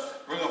because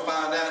we're going to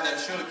find out that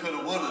shoulda,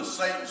 coulda, woulda is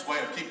Satan's way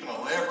of keeping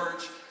a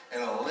leverage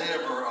and a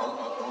lever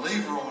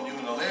on you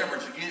and a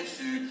leverage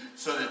against you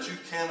so that you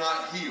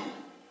cannot heal.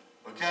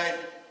 Okay?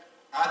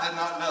 I did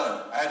not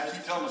know. I had to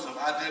keep telling myself,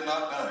 I did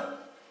not know.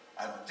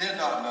 I did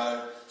not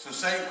know. So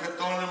Satan quit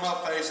throwing it in my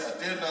face. I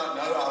did not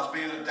know. I was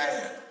being a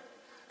dad.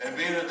 And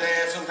being a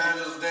dad,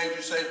 sometimes as a dad,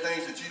 you say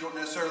things that you don't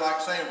necessarily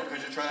like saying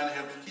because you're trying to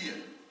help your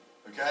kid.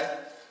 Okay?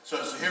 So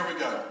here we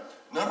go.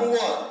 Number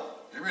one.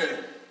 You ready?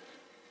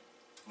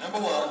 Number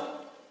one.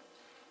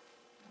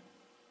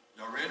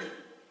 Y'all ready?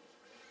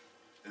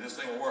 If this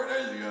thing will work,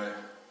 there you go.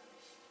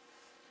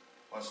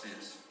 Watch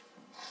this.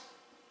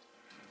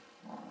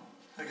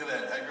 Look at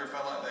that. Have you ever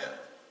felt like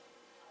that?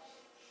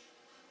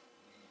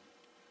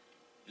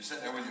 You're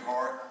sitting there with your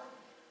heart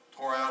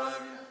tore out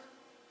of you.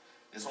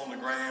 It's on the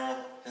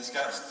ground. It's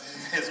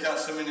got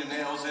so many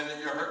nails in it.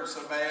 You're hurting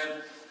so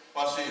bad.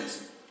 Watch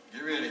this.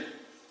 Get ready.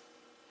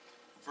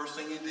 The first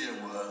thing he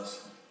did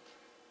was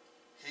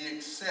he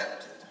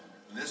accepted.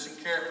 Listen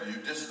carefully.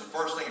 This is the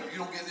first thing. If you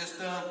don't get this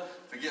done,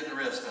 forget the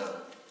rest of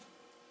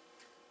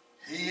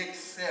it. He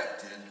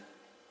accepted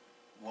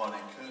what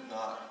he could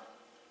not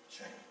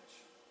change.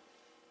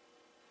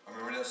 I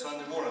remember that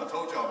Sunday morning, I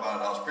told y'all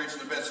about it. I was preaching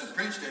to Beth. Said,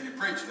 preach, Daddy,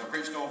 preach. And I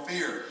preached on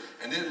fear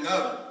and didn't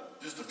know.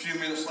 Just a few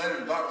minutes later,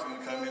 the doctor's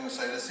going to come in and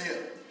say, that's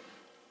it.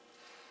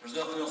 There's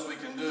nothing else we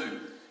can do.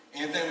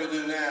 Anything we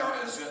do now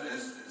is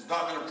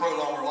not going to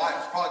prolong her life.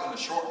 It's probably going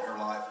to shorten her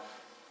life.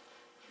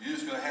 You're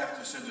just going to have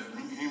to, so the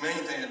humane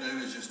thing to do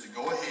is just to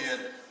go ahead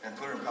and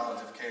put her in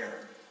palliative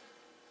care.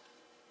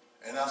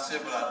 And I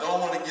said, but I don't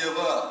want to give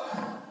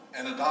up.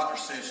 And the doctor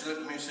said, she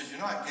looked at me and said, you're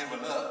not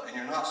giving up and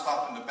you're not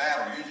stopping the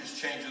battle. You're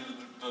just changing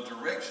the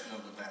direction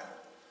of the battle.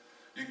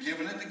 You're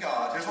giving it to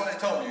God. Here's what they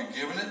told me.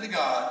 You're giving it to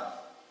God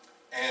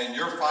and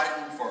you're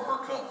fighting for her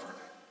comfort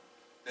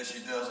that she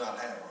does not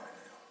have right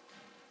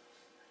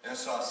now. And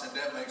so I said,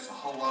 that makes a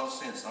whole lot of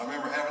sense. And I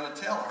remember having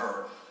to tell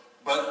her,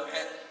 but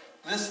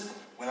listen,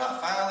 when I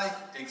finally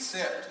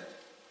accepted,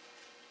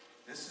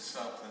 this is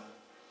something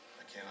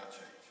I cannot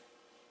change.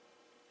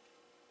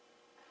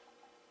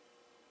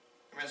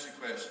 Let me ask you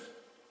a question.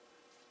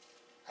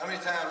 How many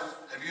times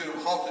have you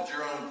halted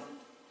your own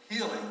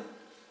healing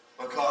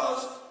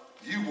because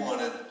you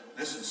wanted,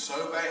 this is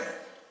so bad,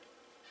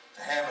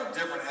 to have a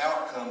different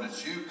outcome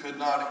that you could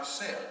not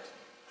accept,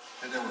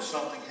 that there was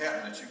something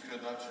happening that you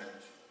could not change?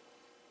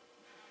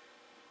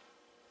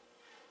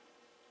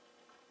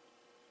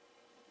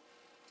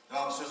 The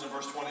Bible says in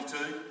verse 22,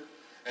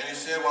 and he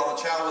said, while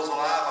the child was alive,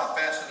 I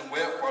fasted and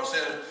wept, for I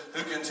said,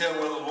 who can tell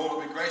whether the Lord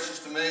will be gracious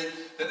to me,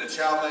 that the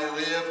child may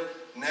live?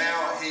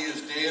 Now he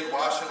is dead.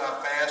 Why should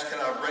I fast? Can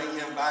I bring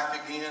him back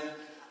again?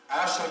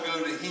 I shall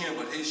go to him,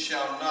 but he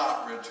shall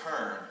not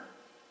return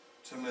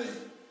to me.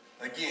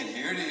 Again,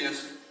 here it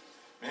is.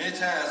 Many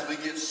times we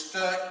get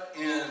stuck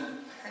in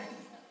pain.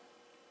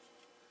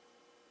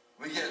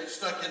 We get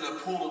stuck in the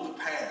pool of the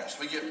past.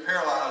 We get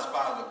paralyzed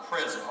by the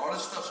present. All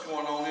this stuff's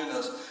going on in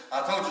us.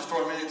 I told you a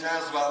story many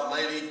times about the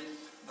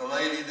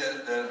lady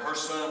that her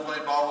son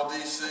played ball with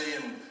DC,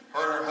 and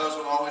her and her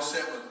husband always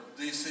sat with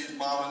DC's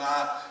mom and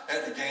I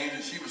at the games,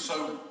 and she was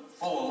so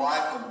full of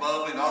life and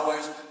bubbly and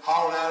always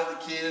hollering out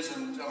at the kids,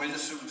 and I mean, it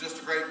was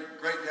just a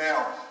great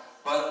gal.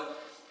 But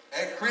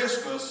at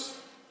Christmas,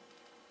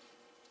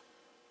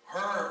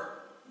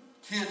 her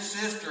kid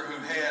sister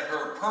who had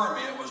her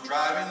permit was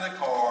driving the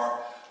car,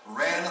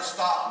 ran a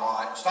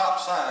stop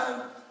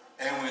sign,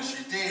 and when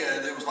she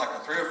did, it was like a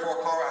 3 or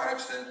 4 car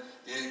accident.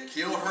 It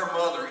killed her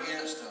mother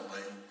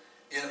instantly.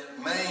 It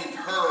maimed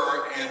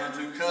her and her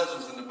 2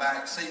 cousins in the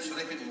back seat so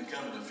they couldn't even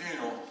come to the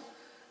funeral.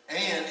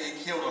 And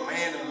it killed a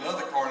man in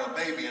another car and a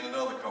baby in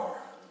another car.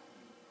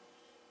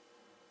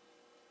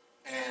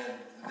 And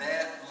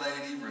that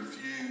lady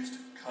refused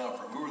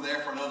comfort. We were there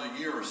for another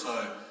year or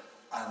so.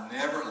 I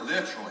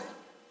literally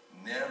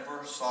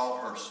never saw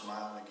her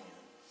smile again.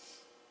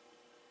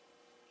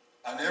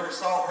 I never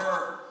saw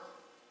her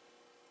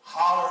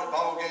holler at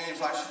ball games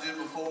like she did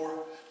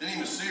before. Didn't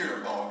even see her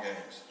at ball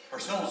games. Her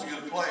son was a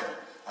good player.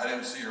 I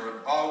didn't see her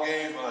at ball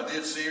games. When I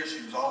did see her,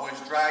 she was always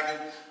dragging.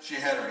 She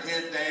had her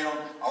head down.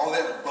 All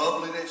that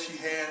bubbly that she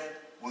had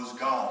was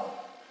gone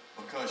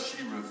because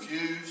she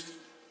refused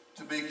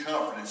to be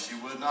comforted. She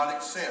would not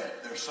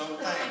accept. There's some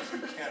things you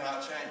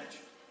cannot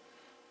change.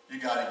 You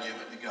got to give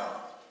it to God.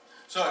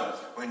 So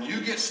when you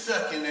get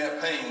stuck in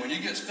that pain, when you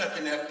get stuck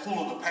in that pull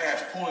of the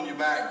past, pulling you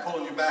back,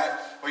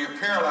 or you're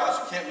paralyzed,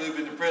 you can't move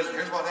into the present,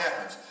 here's what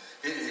happens.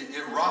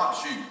 It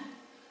robs you.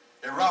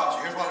 It robs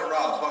you. Here's what it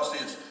robs. Watch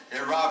this.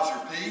 It robs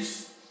your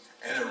peace,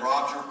 and it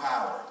robs your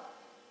power.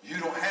 You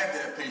don't have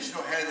that peace. You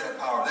don't have that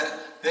power.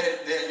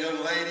 That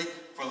young lady,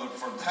 for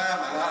the time,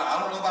 and I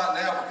don't know about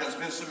now because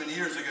it's been so many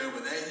years ago,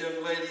 but that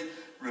young lady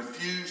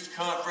refused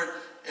comfort.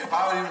 If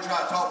I would even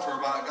try to talk to her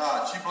about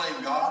God, she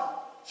blamed God.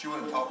 She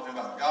wouldn't talk to him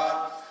about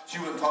God. She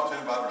wouldn't talk to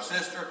him about her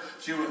sister.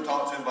 She wouldn't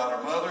talk to him about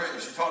her mother.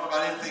 If she talked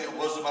about anything, it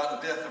was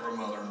about the death of her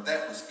mother, and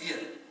that was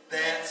it.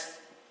 That's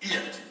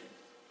it.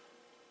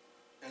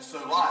 And so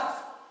life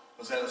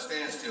was at a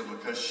standstill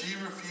because she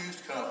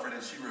refused comfort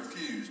and she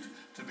refused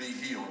to be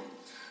healed.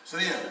 So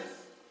then,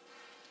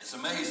 it's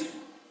amazing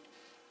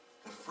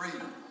the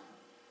freedom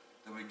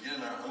that we get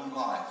in our own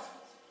life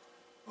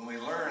when we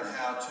learn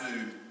how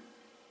to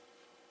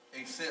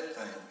accept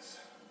things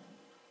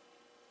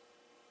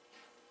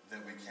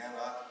that we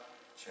cannot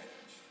change.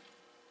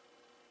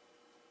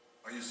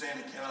 Are you saying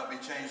it cannot be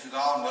changed at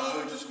all?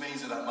 No, it just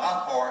means that at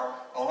my part,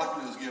 all I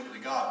can do is give it to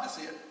God. That's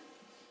it.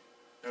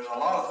 There's a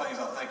lot of things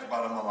I think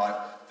about in my life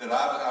that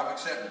I've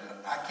accepted.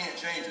 I can't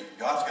change it.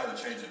 God's got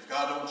to change it. If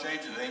God don't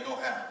change it, it ain't going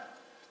to happen.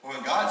 But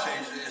when God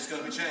changes it, it's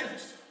going to be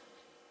changed.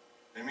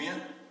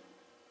 Amen?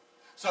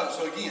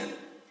 So again,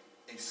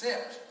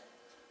 accept.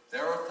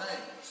 There are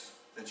things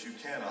that you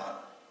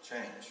cannot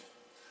change.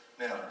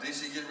 Now,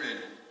 DC, get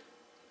ready.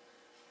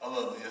 I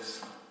love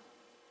this.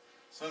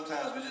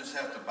 Sometimes we just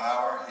have to bow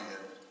our head,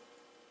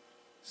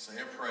 say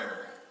a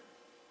prayer,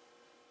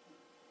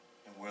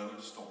 and weather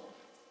the storm.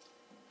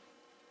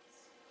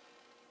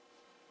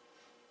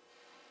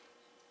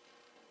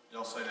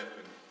 Y'all say that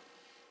with me.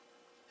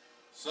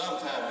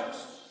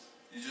 Sometimes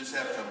you just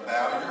have to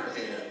bow your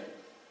head,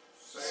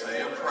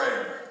 say a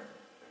prayer,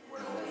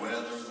 and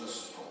weather the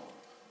storm.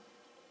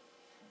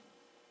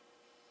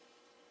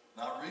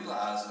 Not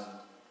realizing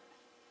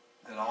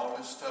that all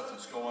this stuff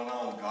that's going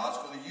on, God's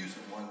going to use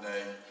it one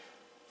day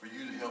for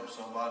you to help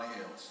somebody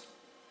else.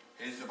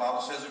 As the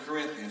Bible says in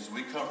Corinthians,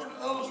 we comfort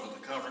others with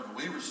the comfort that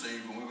we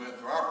received when we went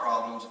through our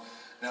problems.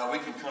 Now we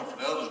can comfort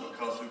others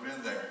because we've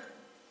been there.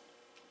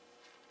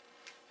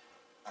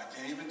 I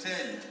can't even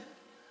tell you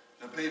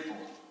the people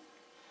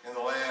in the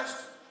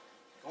last,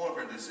 come on up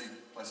here, DC,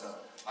 place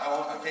up.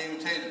 I can't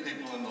even tell you the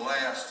people in the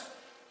last,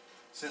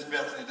 since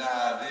Bethany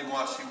died, even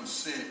while she was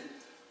sick,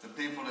 the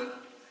people that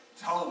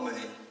told me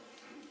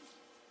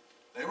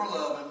they were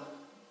loving,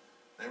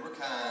 they were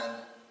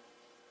kind,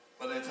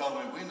 but they told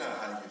me, we know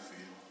how you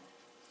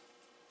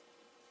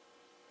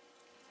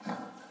feel.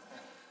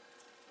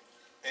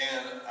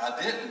 And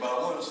I didn't, but I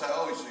wanted to say,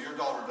 oh, so your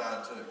daughter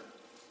died too.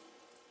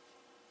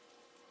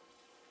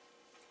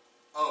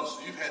 Oh,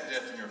 so you've had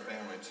death in your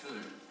family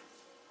too.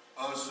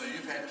 Oh, so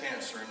you've had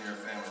cancer in your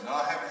family. No,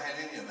 I haven't had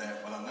any of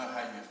that, but I know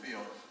how you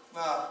feel.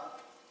 No,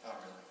 not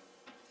really.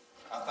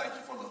 I thank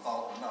you for the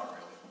thought, but not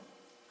really.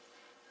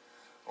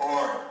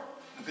 Or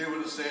the people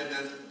that said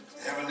that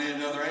heaven needed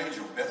another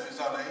angel. Bethany's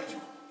not an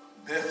angel.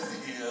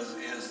 Bethany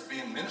is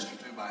being ministered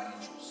to by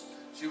angels.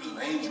 She was an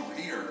angel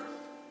here,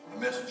 a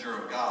messenger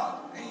of God,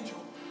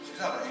 angel. She's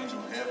not an angel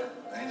in heaven.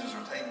 The angels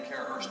are taking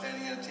care of her,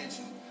 standing at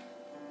attention,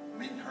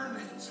 meeting her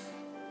needs.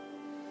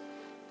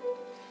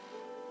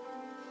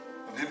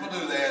 When people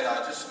do that,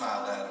 I just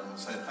smile at them and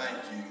say, thank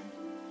you.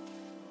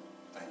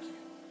 Thank you.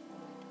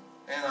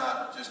 And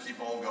I just keep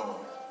on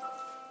going.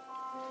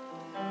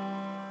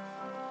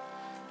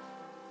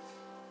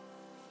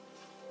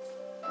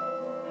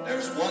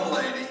 There's one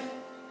lady,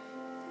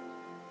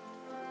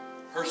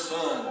 her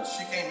son,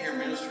 she came here and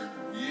ministered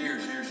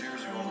years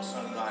ago on a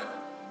Sunday night.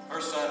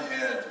 Her son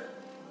had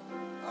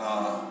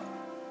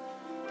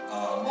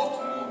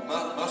multiple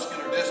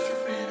muscular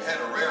dystrophy. It had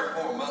a rare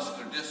form of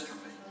muscular dystrophy.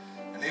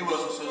 And he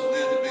wasn't supposed to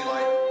live to be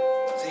like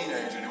a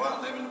teenager. He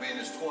wasn't living to be in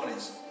his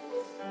 20s.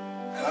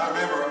 And I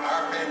remember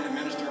our family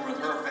ministering with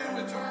her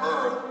family to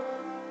her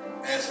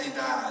as he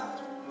died.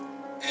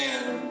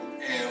 And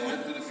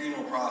went through the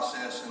funeral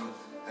process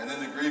and then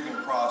the grieving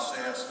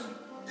process. And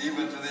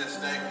even to this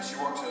day, because she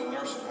works at a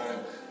nursing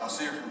home, I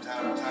see her from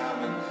time to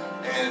time.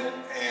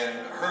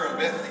 And her and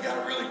Bethany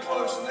got really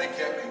close, and they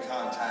kept in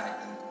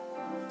contact. And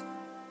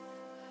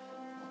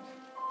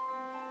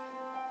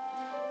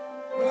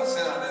when I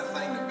sent out that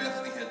thing that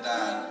Bethany had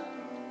died,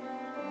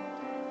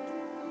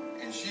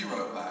 and she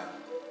wrote back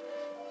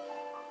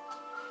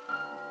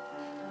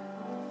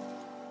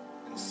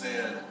and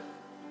said,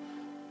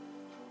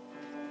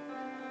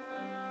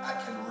 I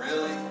can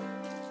really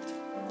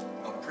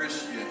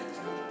appreciate,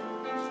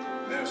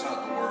 maybe it's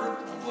not the word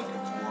I'm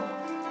looking for.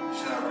 She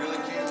said, I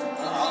really can.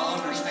 I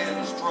understand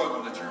the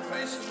struggle that you're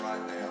facing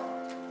right now.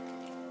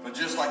 But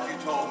just like you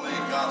told me,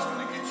 God's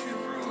going to get you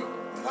through it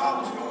when I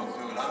was going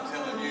through it. I'm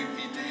telling you,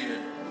 He did.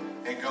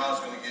 And God's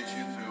going to get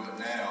you through it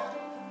now.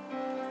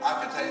 I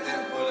can take that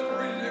and put it and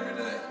read it every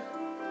day.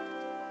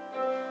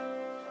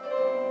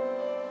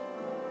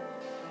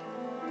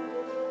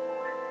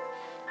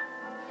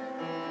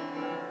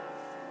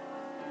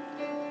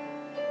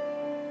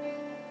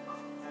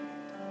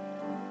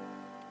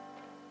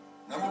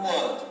 Number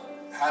one,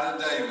 how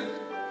did David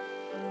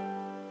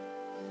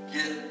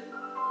get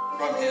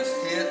from his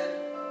hit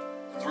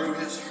through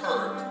his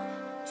hurt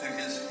to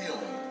his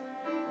healing?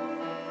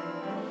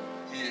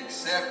 He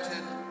accepted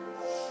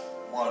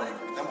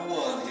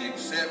he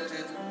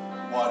accepted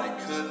what he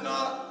could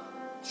not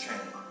change.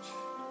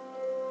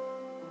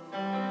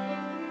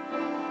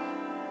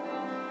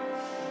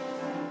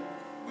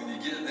 When you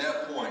get to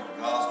that point,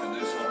 God's going to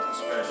do something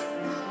special.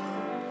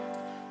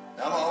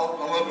 Now I'm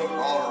opening up the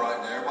altar right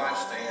now. Everybody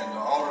stand. The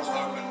altar's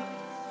open.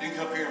 You can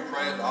come up here and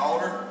pray at the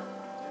altar.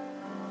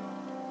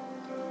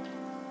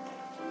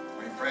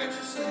 Or you pray at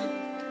your seat.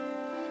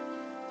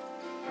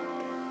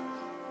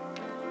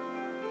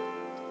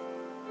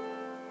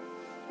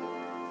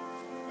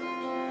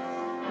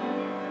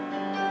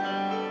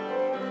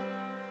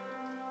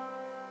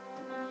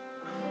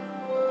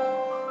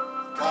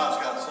 God's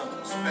got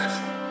something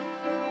special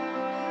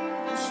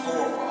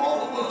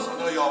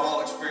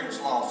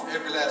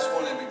every last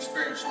one of you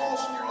experienced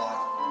loss in your life.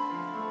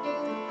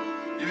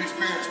 You've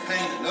experienced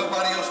pain that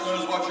nobody else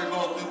knows what you're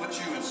going through but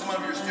you, and some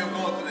of you are still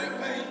going through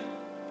that pain.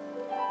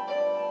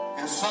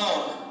 And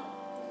some,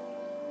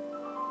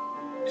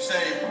 you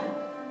say,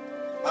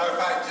 matter of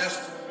fact,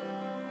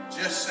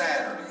 just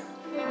Saturday,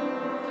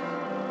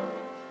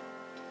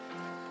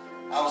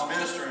 I was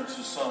ministering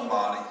to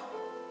somebody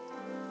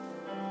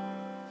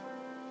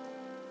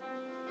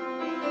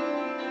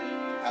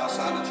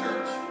outside the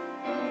church.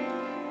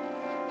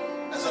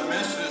 As I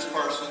ministered to this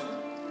person,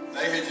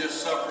 they had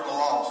just suffered a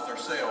loss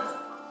themselves.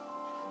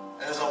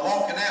 And as I'm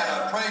walking out,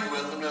 I prayed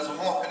with them. As I'm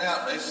walking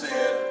out, they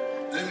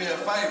said, do me a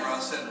favor. I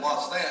said,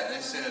 what's that?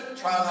 They said,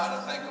 try not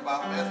to think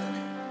about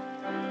Bethany.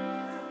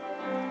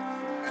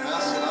 And I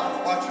said, I don't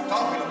know what you're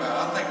talking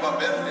about. I think about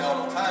Bethany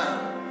all the time.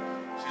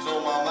 She's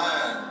on my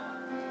mind.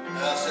 And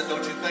I said,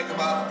 don't you think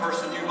about the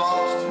person you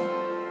lost?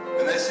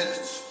 And they said,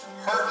 it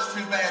hurts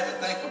too bad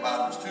to think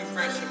about it. It's too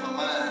fresh in my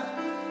mind.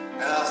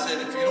 And I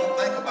said, if you don't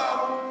think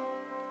about them,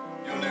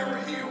 you'll never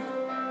heal.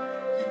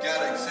 You got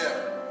to accept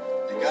it.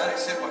 You got to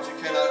accept what you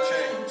cannot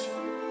change.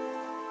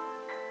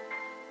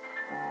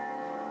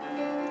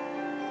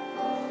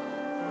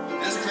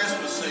 This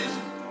Christmas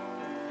season,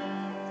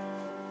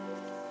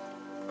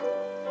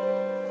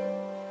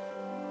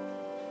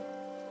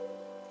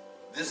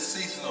 this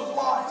season of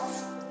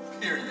life,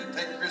 period.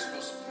 Take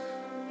Christmas.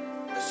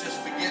 Let's just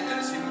forget that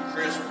it's even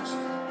Christmas.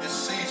 This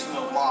season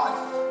of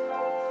life,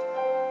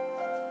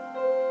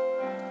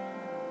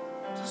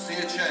 to see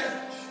a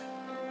change.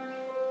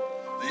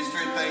 These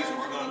three things that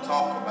we're going to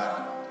talk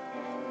about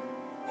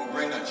will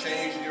bring a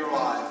change in your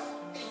life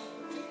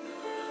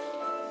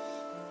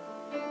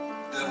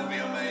that will be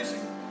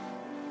amazing.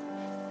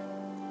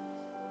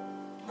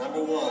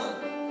 Number one,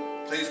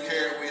 please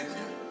carry it with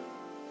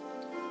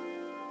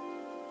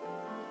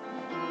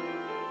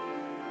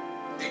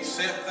you.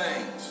 Accept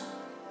things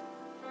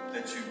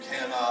that you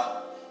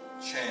cannot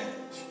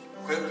change.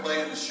 Quit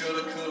playing the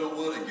shoulda, coulda,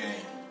 woulda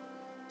game.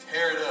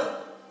 Tear it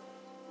up.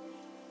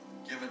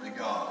 Give it to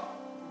God.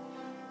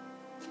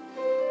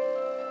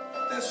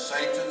 That's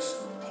Satan's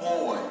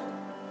ploy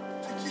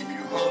to keep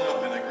you hung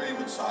up in a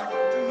grievance cycle.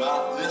 Do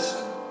not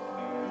listen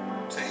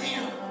to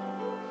him.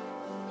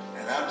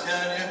 And I'm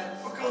telling you,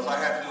 because I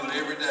have to do it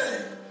every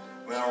day,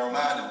 when I'm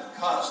reminded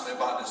constantly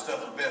about this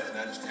stuff with Bethany,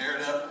 I just tear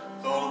it up,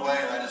 throw it away,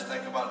 and I just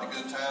think about the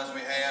good times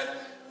we had,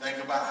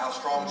 think about how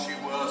strong she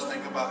was,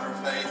 think about her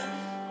faith.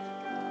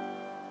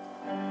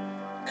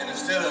 And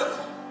instead of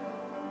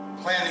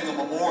planning a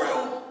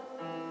memorial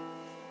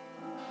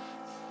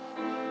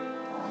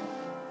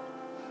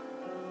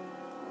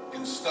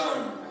in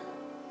stone,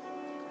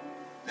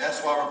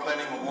 that's why we're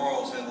planning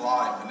memorials in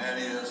life, and that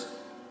is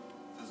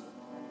the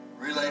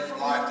Relay for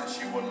Life that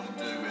she wanted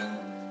to do, and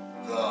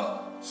the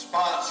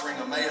sponsoring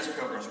Emmaus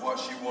Pilgrims, what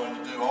she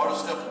wanted to do. All this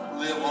stuff to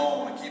live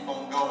on and keep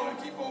on going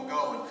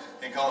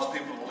and cause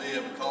people to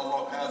live and cause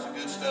all kinds of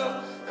good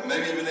stuff. And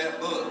maybe even that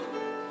book,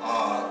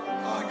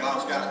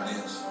 God's Got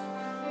This.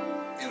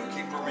 It'll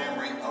keep her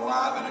memory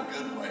alive in a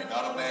good way,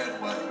 not a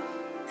bad way,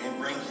 and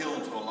bring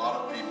healing to a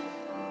lot of people.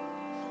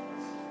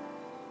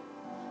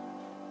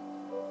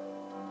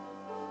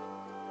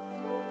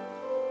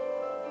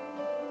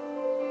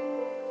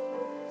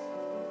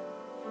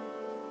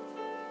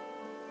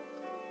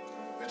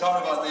 We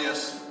talked about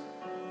this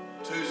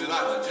Tuesday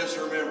night, but just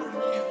remember it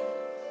again.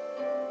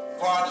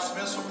 For our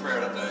dismissal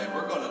prayer today,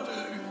 we're going to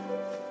do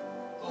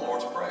the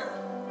Lord's Prayer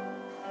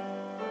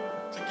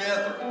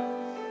together.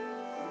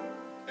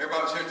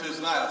 Everybody was here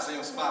Tuesday night. I see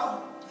them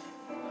smiling.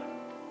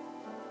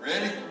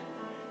 Ready?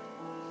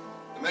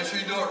 And make sure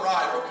you do it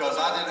right, because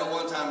I did it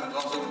one time. I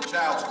was in the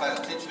child's class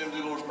teaching them to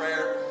do the Lord's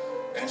Prayer,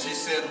 and she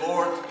said,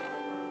 Lord,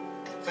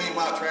 clean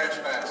my trash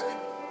basket.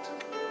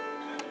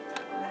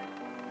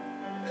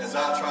 As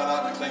I try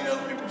not to clean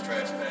other people's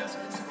trash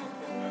baskets.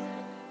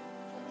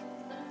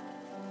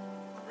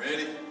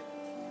 Ready?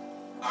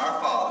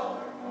 Our Father,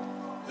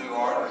 who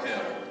art in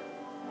heaven,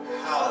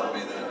 hallowed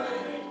be thy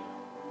name.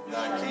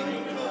 Thy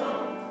kingdom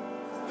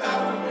come, thy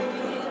will be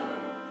done,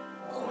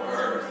 on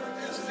earth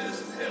as it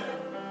is in heaven.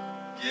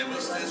 Give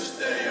us this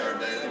day our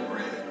daily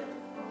bread,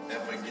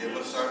 and forgive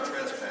us our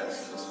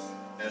trespasses,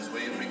 as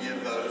we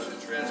forgive those who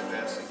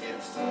trespass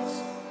against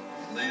us.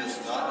 Lead us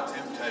not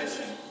into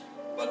temptation,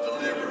 but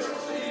deliver us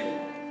from evil.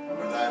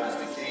 For thine is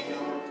the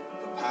kingdom,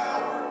 the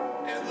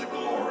power, and the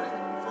glory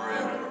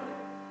forever.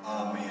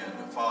 Amen.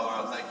 And Father,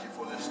 I thank you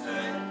for this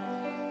day.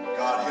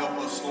 God, help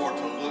us, Lord,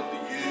 to look to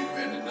you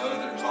and to know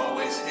there's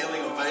always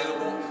healing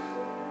available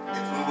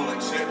if we will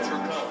accept your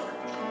comfort.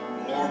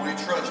 Lord, we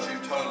trust you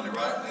totally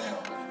right now.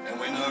 And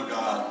we know,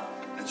 God,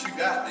 that you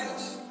got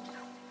this.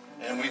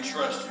 And we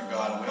trust you,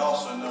 God. And we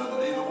also know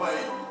that either way,